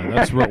Cardona?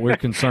 That's what we're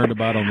concerned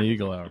about on the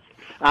Eagle Hour.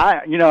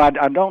 I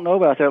don't know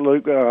about that,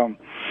 Luke.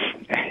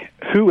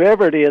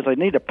 Whoever it is, they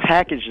need to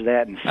package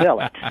that and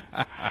sell it.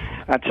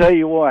 I tell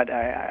you what,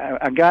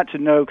 I got to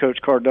know Coach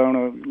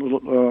Cardona,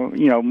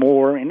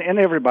 more, and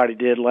everybody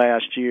did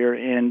last year,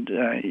 and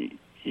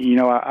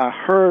I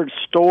heard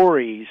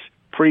stories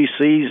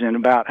preseason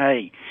about,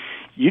 hey,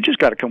 you just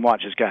got to come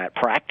watch this guy at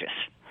practice.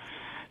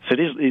 So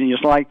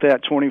it's like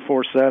that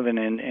 24/7,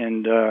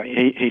 and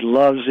he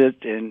loves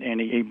it, and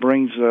he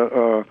brings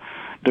a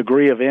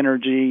degree of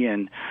energy,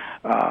 and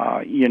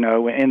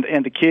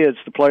and the kids,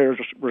 the players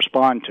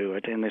respond to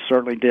it, and they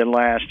certainly did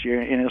last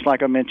year. And it's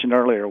like I mentioned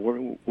earlier,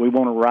 we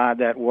want to ride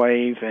that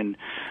wave, and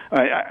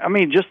I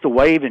mean just the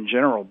wave in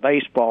general: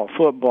 baseball,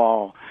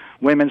 football,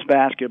 women's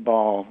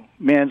basketball,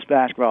 men's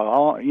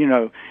basketball.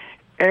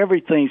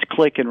 Everything's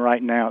clicking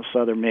right now at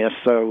Southern Miss,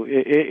 so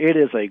it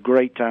is a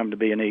great time to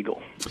be an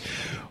Eagle.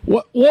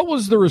 What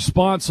was the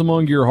response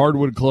among your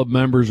Hardwood Club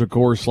members, of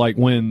course, like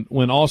when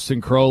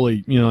Austin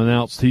Crowley,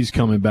 announced he's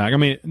coming back? I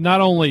mean,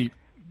 not only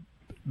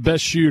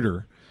best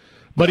shooter,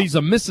 but he's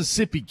a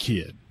Mississippi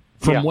kid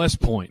from West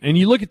Point. And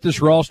you look at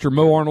this roster,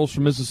 Mo Arnold's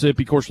from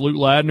Mississippi, of course, Luke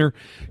Ladner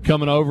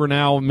coming over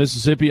now in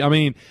Mississippi. I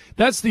mean,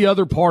 that's the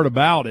other part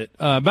about it.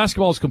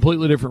 Basketball is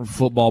completely different from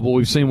football, but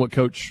we've seen what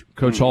Coach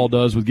Hall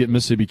does with getting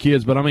Mississippi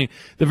kids. But, I mean,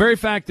 the very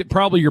fact that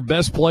probably your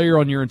best player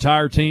on your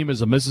entire team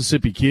is a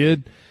Mississippi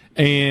kid,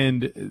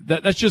 and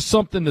that's just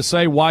something to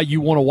say why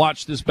you want to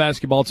watch this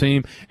basketball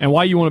team and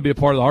why you want to be a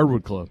part of the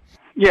Hardwood Club.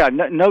 Yeah,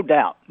 no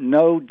doubt,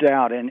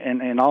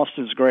 and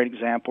Austin's a great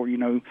example.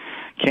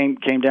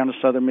 Came down to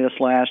Southern Miss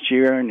last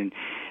year and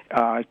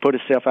put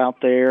himself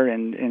out there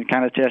and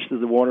kind of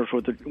tested the waters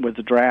with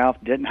the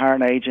draft. Didn't hire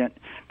an agent.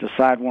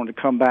 Decided wanted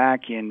to come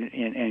back and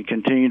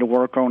continue to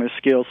work on his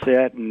skill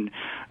set and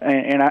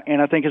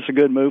I think it's a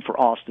good move for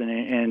Austin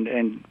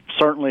and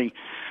certainly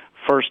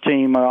first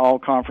team all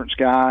conference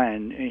guy,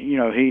 and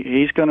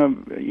he's going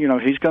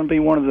to be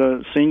one of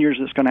the seniors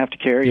that's going to have to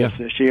carry us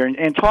this year.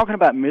 And talking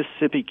about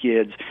Mississippi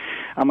kids,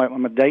 I'm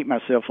going to date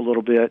myself a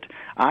little bit.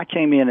 I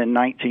came in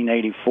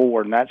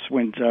 1984, and that's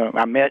when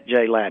I met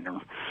Jay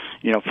Ladner.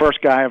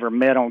 First guy I ever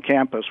met on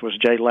campus was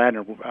Jay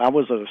Ladner. I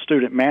was a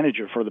student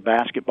manager for the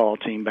basketball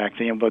team back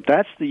then, but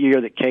that's the year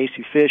that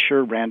Casey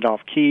Fisher,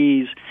 Randolph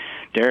Keys,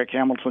 Derek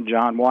Hamilton,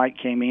 John White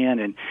came in,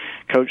 and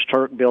Coach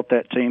Turk built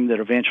that team that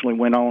eventually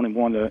went on and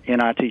won the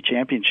NIT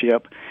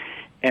championship.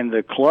 And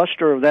the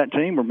cluster of that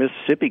team were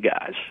Mississippi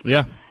guys.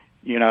 Yeah.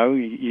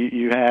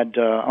 You had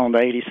on the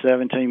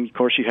 '87 team, of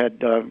course, you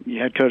had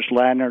Coach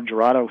Ladner,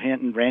 Gerardo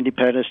Hinton, Randy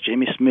Pettis,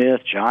 Jimmy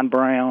Smith, John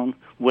Brown,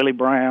 Willie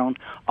Brown,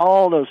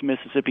 all those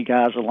Mississippi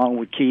guys, along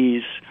with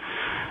Keys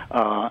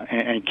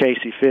and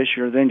Casey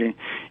Fisher. Then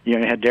you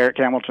had Derek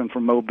Hamilton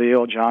from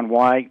Mobile, John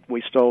White.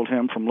 We stole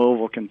him from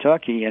Louisville,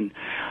 Kentucky,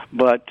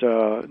 but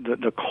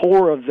the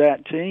core of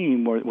that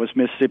team was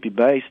Mississippi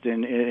based.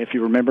 And if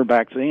you remember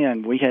back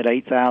then, we had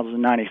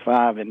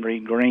 8,095 in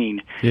Reed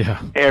Green.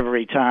 Yeah.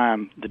 Every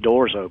time the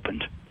doors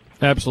opened.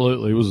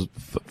 Absolutely, it was a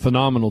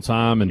phenomenal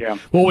time, and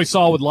what we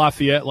saw with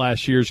Lafayette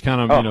last year is kind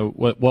of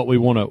what we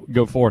want to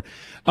go for.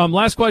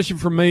 Last question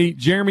from me,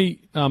 Jeremy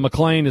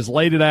McClain has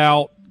laid it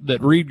out that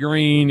Reed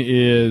Green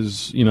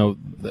is,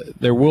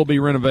 there will be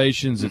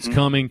renovations. It's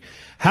coming.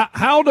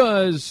 How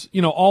does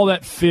all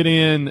that fit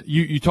in?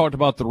 You talked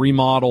about the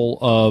remodel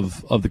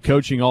of the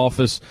coaching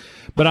office,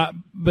 but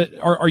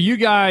are you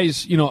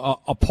guys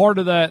a part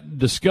of that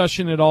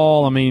discussion at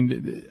all? I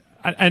mean,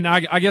 and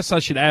I guess I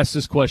should ask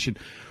this question.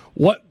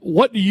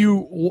 What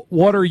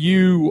are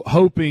you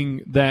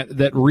hoping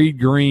that Reed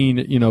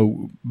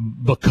Green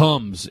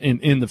becomes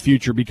in the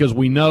future? Because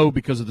we know,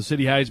 because of the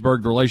City of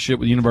Hattiesburg, the relationship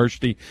with the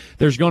university,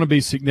 there's going to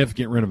be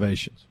significant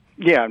renovations.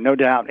 Yeah, no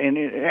doubt. And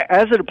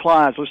as it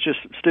applies, let's just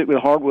stick with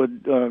the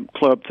Hardwood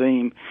Club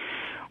theme.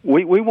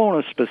 We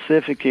want a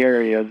specific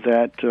area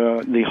that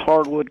the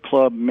Hardwood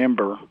Club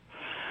member,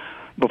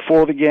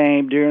 before the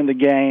game, during the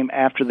game,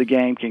 after the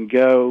game, can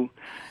go.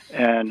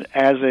 And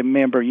as a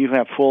member, you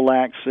have full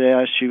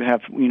access. We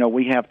have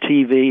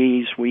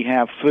TVs, we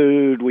have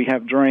food, we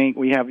have drink,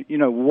 we have,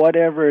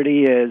 whatever it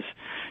is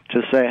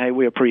to say, hey,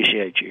 we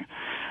appreciate you.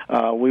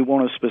 We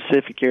want a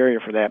specific area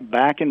for that.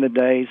 Back in the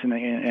days,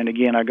 and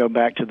again, I go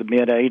back to the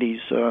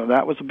mid-'80s,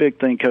 that was a big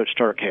thing Coach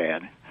Turk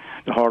had,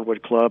 the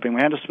Hardwood Club. And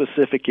we had a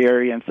specific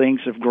area, and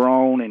things have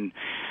grown, and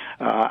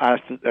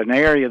an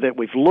area that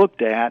we've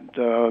looked at,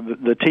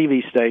 the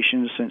TV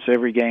stations, since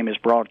every game is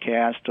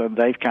broadcast,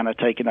 they've kind of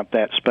taken up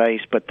that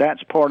space. But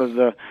that's part of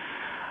the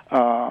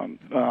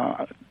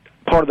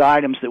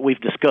items that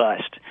we've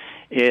discussed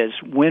is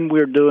when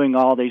we're doing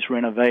all these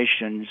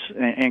renovations,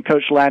 and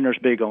Coach Ladner's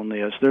big on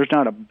this. There's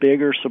not a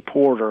bigger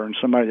supporter and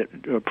somebody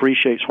that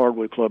appreciates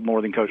Hardwood Club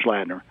more than Coach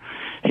Ladner.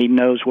 He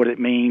knows what it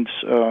means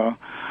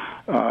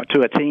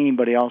to a team,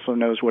 but he also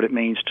knows what it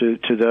means to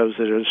those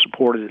that are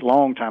supported,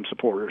 longtime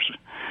supporters.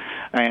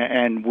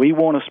 And we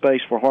want a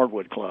space for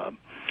Hardwood Club.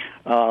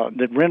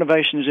 The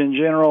renovations in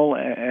general,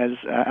 as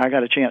I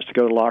got a chance to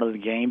go to a lot of the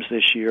games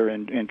this year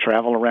and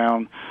travel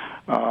around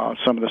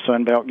some of the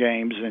Sun Belt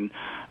games and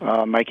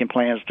making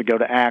plans to go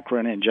to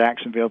Akron and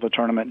Jacksonville, the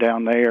tournament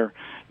down there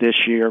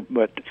this year.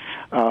 But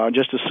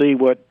just to see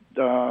what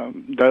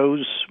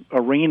those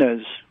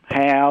arenas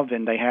have,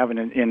 and they have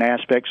in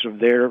aspects of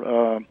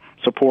their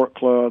support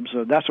clubs,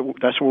 that's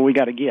where we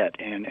got to get,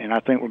 and I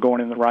think we're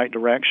going in the right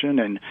direction.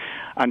 And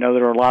I know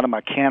there are a lot of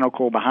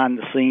mechanical behind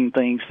the scene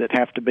things that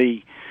have to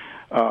be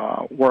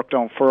worked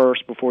on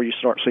first before you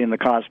start seeing the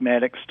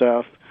cosmetic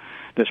stuff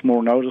that's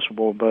more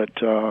noticeable. But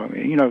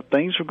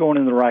things are going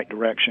in the right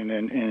direction,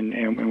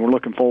 and we're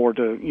looking forward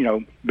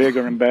to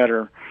bigger and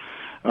better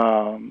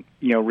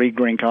Reed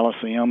Green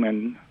Coliseum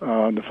and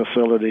the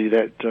facility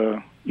that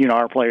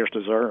our players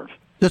deserve.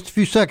 Just a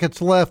few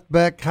seconds left,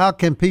 Beck. How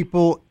can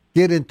people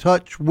get in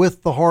touch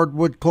with the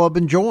Hardwood Club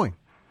and join?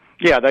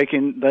 Yeah, they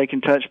can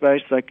touch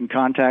base. They can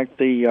contact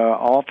the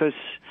office,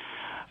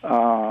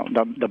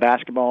 the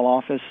basketball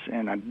office,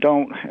 and I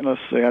don't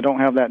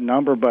have that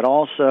number, but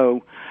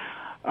also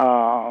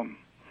I'm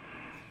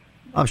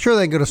sure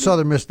they can go to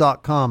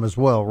southernmiss.com as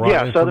well, right?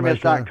 Yeah,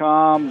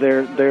 southernmiss.com.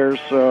 There's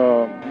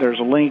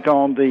a link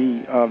on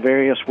the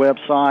various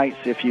websites.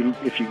 If you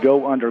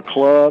go under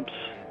clubs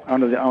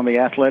on the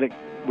athletic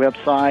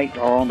website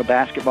or on the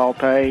basketball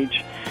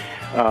page,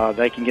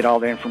 they can get all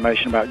the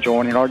information about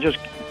joining, or just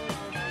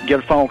get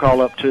a phone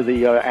call up to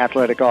the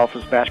athletic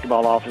office,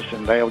 basketball office,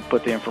 and they'll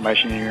put the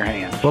information in your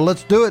hands. Well,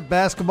 let's do it.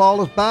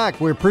 Basketball is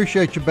back. We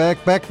appreciate you,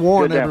 Beck. Beck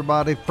Warren,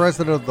 everybody,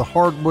 president of the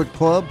Hardwood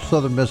Club.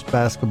 Southern Miss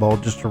basketball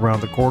just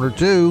around the corner,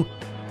 too.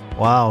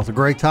 Wow, it's a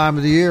great time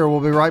of the year. We'll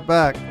be right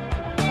back.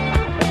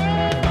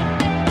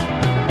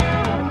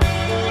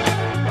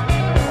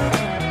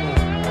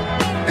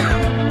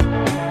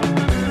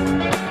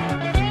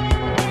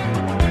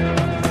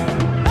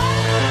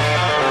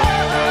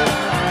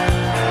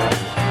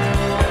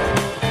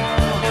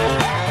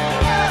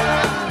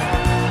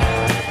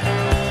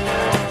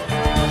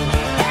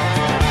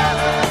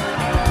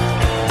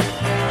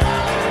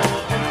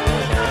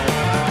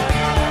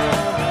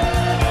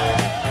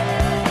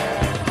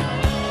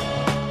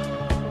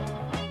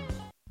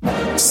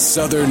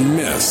 Southern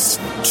Miss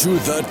to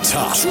the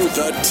top. To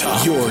the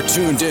top. You're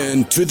tuned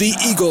in to the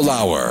Eagle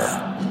Hour.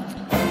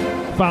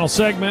 Final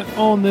segment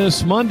on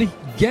this Monday.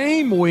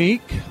 Game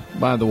week,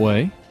 by the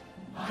way.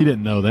 You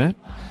didn't know that.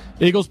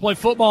 Eagles play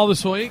football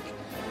this week.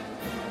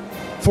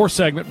 Fourth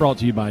segment brought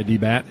to you by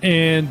DBAT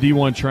and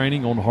D1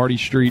 Training on Hardy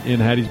Street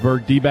in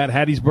Hattiesburg.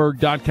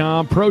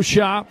 DBATHattiesburg.com. Pro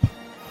Shop.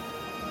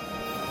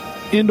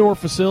 Indoor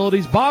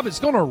facilities. Bob,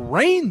 it's going to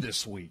rain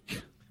this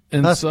week.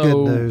 And that's good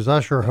news.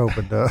 I sure hope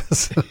it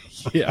does.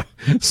 Yeah.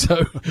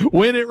 So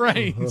when it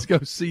rains, go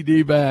see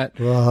DBAT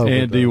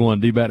and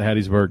D1,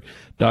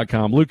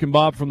 DBATHattiesburg.com. Luke and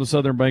Bob from the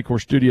Southern Bancorp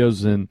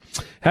Studios in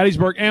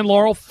Hattiesburg and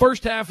Laurel.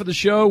 First half of the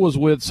show was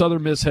with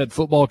Southern Miss head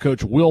football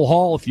coach Will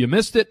Hall. If you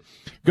missed it,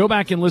 go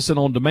back and listen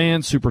on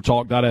demand,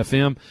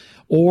 supertalk.fm,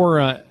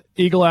 or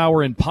Eagle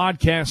Hour in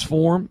podcast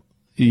form.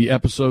 The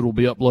episode will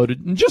be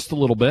uploaded in just a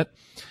little bit.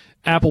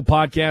 Apple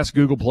Podcasts,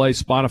 Google Play,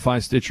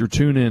 Spotify, Stitcher,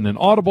 TuneIn, and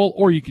Audible,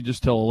 or you can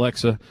just tell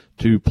Alexa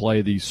to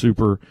play the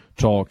Super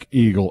Talk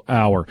Eagle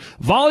Hour.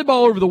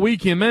 Volleyball over the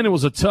weekend, man, it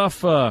was a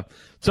tough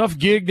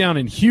gig down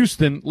in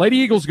Houston. Lady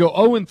Eagles go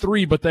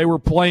 0-3, but they were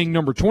playing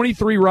number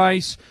 23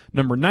 Rice,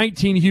 number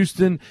 19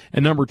 Houston,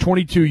 and number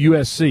 22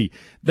 USC.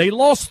 They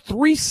lost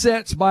 3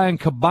 sets by a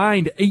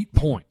combined 8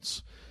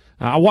 points.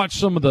 I watched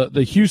some of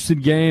the Houston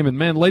game, and,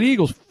 man, Lady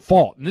Eagles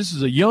fought. And this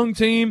is a young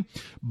team,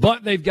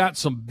 but they've got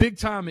some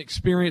big-time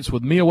experience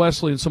with Mia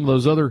Wesley and some of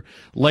those other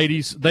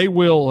ladies. They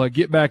will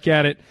get back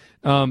at it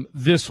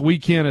this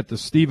weekend at the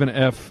Stephen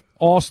F.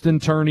 Austin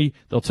tourney.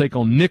 They'll take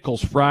on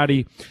Nichols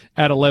Friday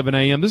at 11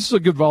 a.m. This is a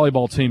good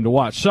volleyball team to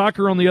watch.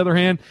 Soccer, on the other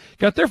hand,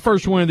 got their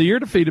first win of the year,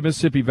 defeated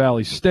Mississippi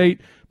Valley State.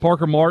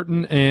 Parker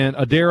Martin and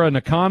Adara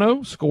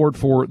Nakano scored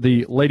for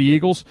the Lady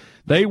Eagles.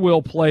 They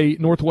will play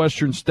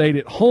Northwestern State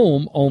at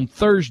home on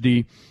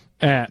Thursday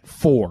at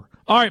 4.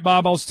 All right,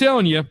 Bob, I was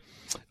telling you,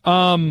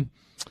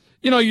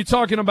 you're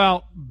talking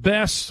about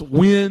best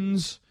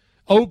wins,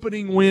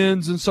 opening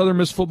wins in Southern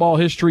Miss football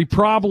history.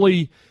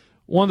 Probably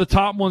one of the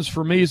top ones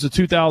for me is the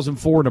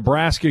 2004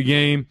 Nebraska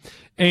game.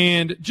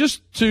 And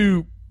just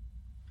to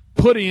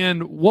put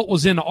in what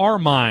was in our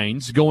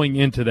minds going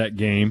into that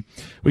game,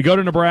 we go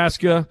to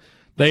Nebraska.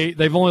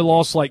 They've only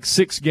lost like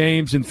 6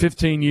 games in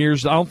 15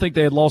 years. I don't think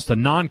they had lost a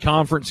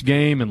non-conference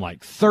game in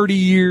like 30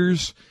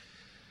 years.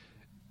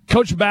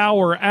 Coach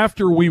Bauer,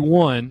 after we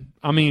won,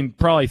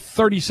 probably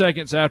 30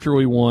 seconds after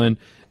we won,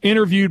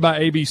 interviewed by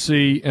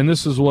ABC, and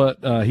this is what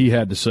he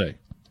had to say.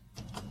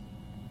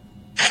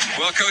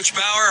 Well, Coach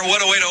Bauer,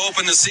 what a way to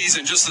open the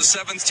season. Just the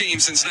 7th team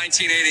since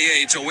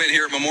 1988 to win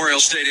here at Memorial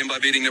Stadium by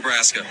beating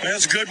Nebraska.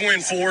 That's a good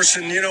win for us.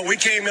 And, we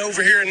came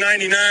over here in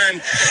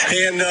 99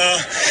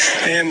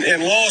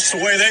 and lost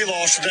the way they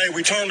lost today.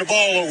 We turned the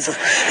ball over.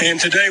 And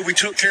today we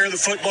took care of the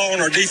football,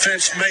 and our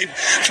defense made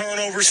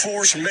turnovers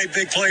for us and made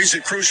big plays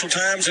at crucial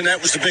times, and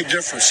that was the big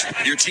difference.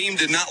 Your team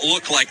did not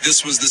look like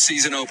this was the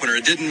season opener.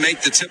 It didn't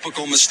make the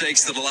typical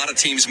mistakes that a lot of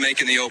teams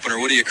make in the opener.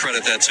 What do you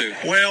credit that to?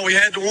 Well, we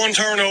had the one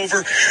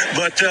turnover,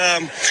 but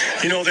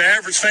the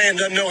average fan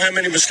doesn't know how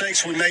many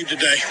mistakes we made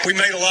today. We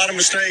made a lot of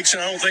mistakes,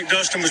 and I don't think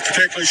Dustin was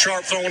particularly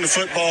sharp throwing the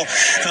football.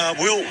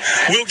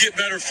 We'll get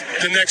better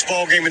the next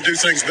ball game and do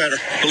things better.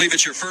 I believe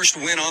it's your first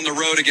win on the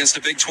road against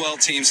a Big 12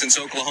 team since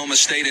Oklahoma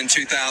State in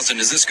 2000.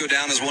 Does this go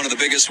down as one of the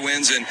biggest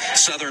wins in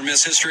Southern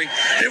Miss history?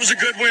 It was a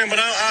good win, but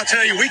I'll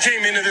tell you, we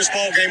came into this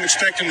ball game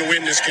expecting to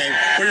win this game.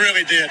 We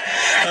really did.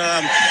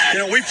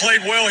 We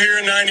played well here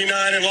in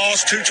 99 and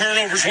lost 2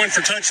 turnovers, went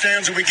for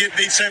touchdowns, and we get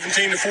beat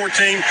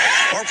 17-14.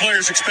 Our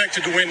players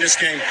expected to win this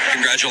game.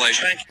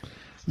 Congratulations. Thank you.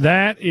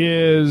 That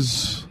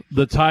is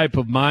the type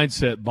of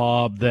mindset,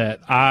 Bob, that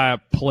I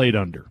played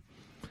under.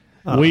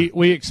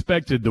 We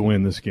expected to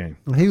win this game.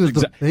 He was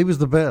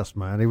the best,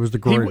 man. He was the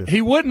greatest.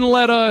 He wouldn't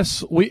let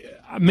us. Me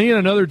and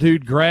another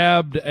dude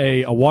grabbed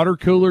a water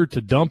cooler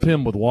to dump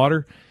him with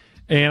water.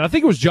 And I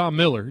think it was John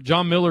Miller.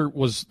 John Miller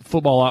was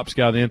football ops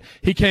guy then.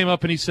 He came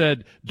up and he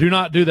said, "Do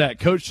not do that.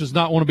 Coach does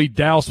not want to be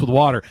doused with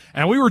water."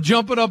 And we were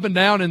jumping up and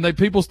down, and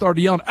people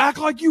started yelling, "Act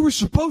like you were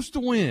supposed to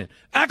win.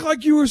 Act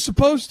like you were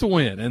supposed to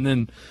win." And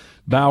then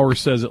Bauer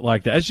says it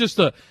like that. It's just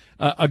a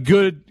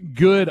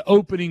good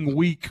opening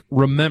week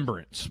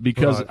remembrance,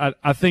 because right.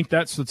 I think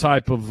that's the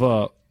type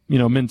of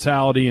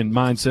mentality and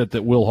mindset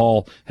that Will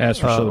Hall has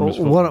for Southern Miss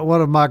football.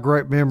 One of my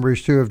great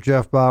memories, too, of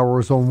Jeff Bauer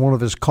was on one of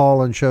his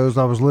call-in shows.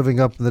 I was living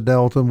up in the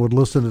Delta and would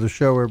listen to the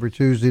show every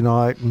Tuesday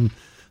night, and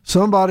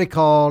somebody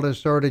called and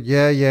started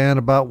yeah-yaing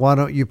about, why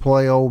don't you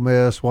play Ole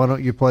Miss, why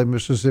don't you play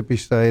Mississippi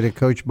State, and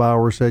Coach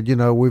Bauer said,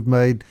 we've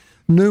made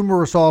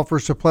numerous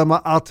offers to play.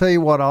 I'll tell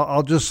you what,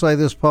 I'll just say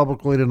this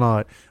publicly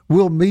tonight.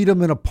 We'll meet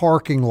them in a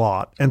parking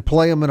lot and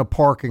play them in a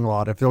parking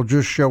lot if they'll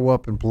just show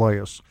up and play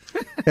us.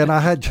 And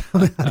how do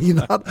you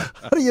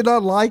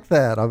not like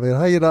that? How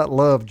do you not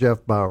love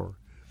Jeff Bauer?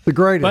 The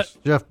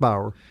greatest, Jeff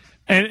Bauer.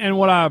 And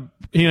what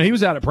he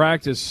was out at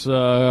practice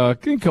a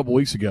couple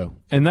weeks ago,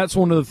 and that's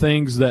one of the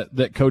things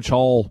that Coach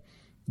Hall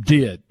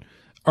did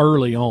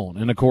early on.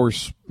 And, of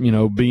course,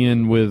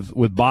 being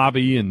with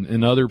Bobby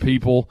and other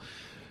people,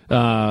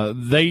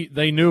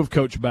 they knew of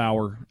Coach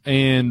Bauer,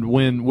 and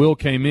when Will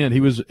came in,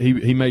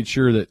 he made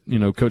sure that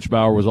Coach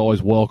Bauer was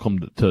always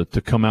welcome to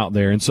come out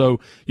there. And so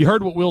you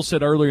heard what Will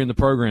said earlier in the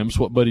program. It's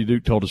what Buddy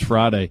Duke told us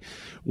Friday.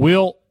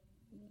 Will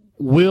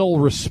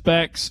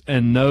respects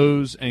and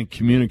knows and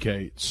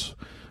communicates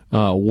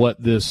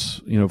what this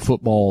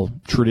football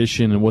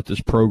tradition and what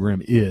this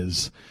program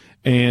is,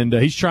 and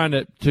he's trying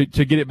to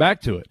get it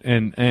back to it.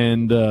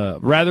 And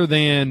rather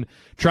than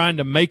trying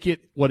to make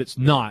it what it's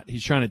not,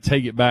 he's trying to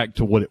take it back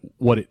to what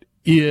it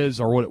is,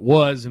 or what it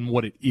was, and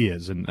what it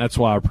is. And that's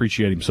why I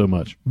appreciate him so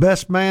much.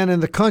 Best man in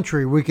the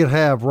country we could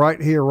have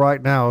right here,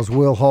 right now, is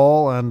Will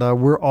Hall, and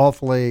we're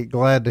awfully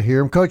glad to hear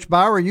him. Coach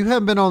Bauer, you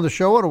haven't been on the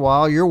show in a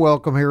while. You're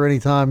welcome here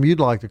anytime you'd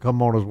like to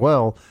come on as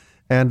well.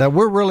 And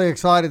we're really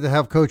excited to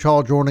have Coach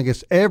Hall joining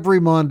us every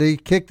Monday.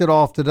 Kicked it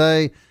off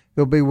today.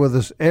 He'll be with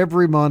us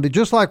every Monday,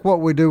 just like what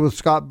we do with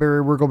Scott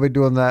Berry. We're going to be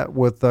doing that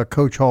with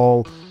Coach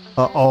Hall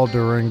all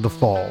during the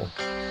fall.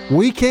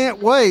 We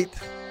can't wait.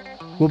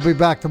 We'll be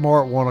back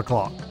tomorrow at 1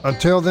 o'clock.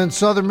 Until then,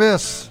 Southern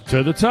Miss.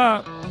 To the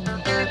top.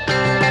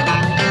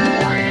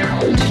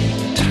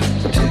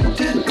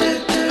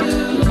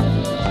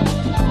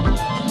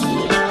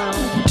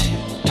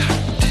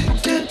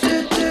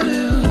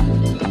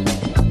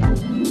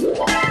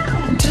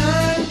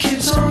 Time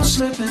keeps on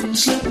slipping,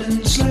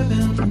 slipping,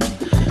 slipping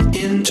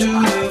into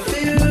the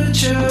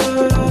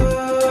future.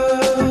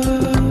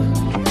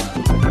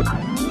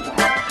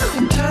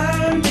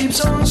 Time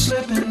keeps on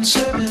slipping,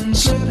 slipping,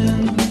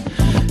 slipping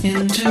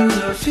into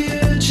the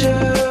future.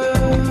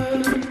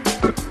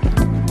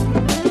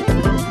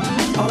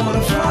 I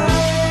wanna fly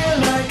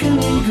like an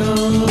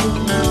eagle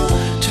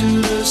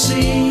to the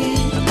sea.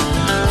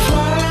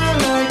 Fly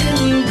like an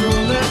eagle,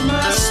 let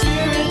my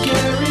spirit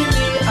carry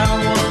me. I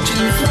want to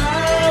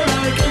fly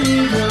like an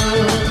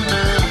eagle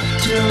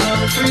till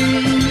I'm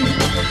free.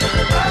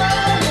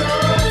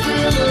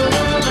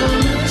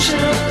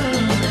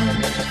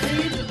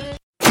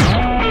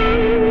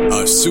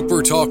 A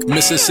SuperTalk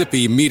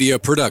Mississippi Media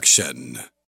production.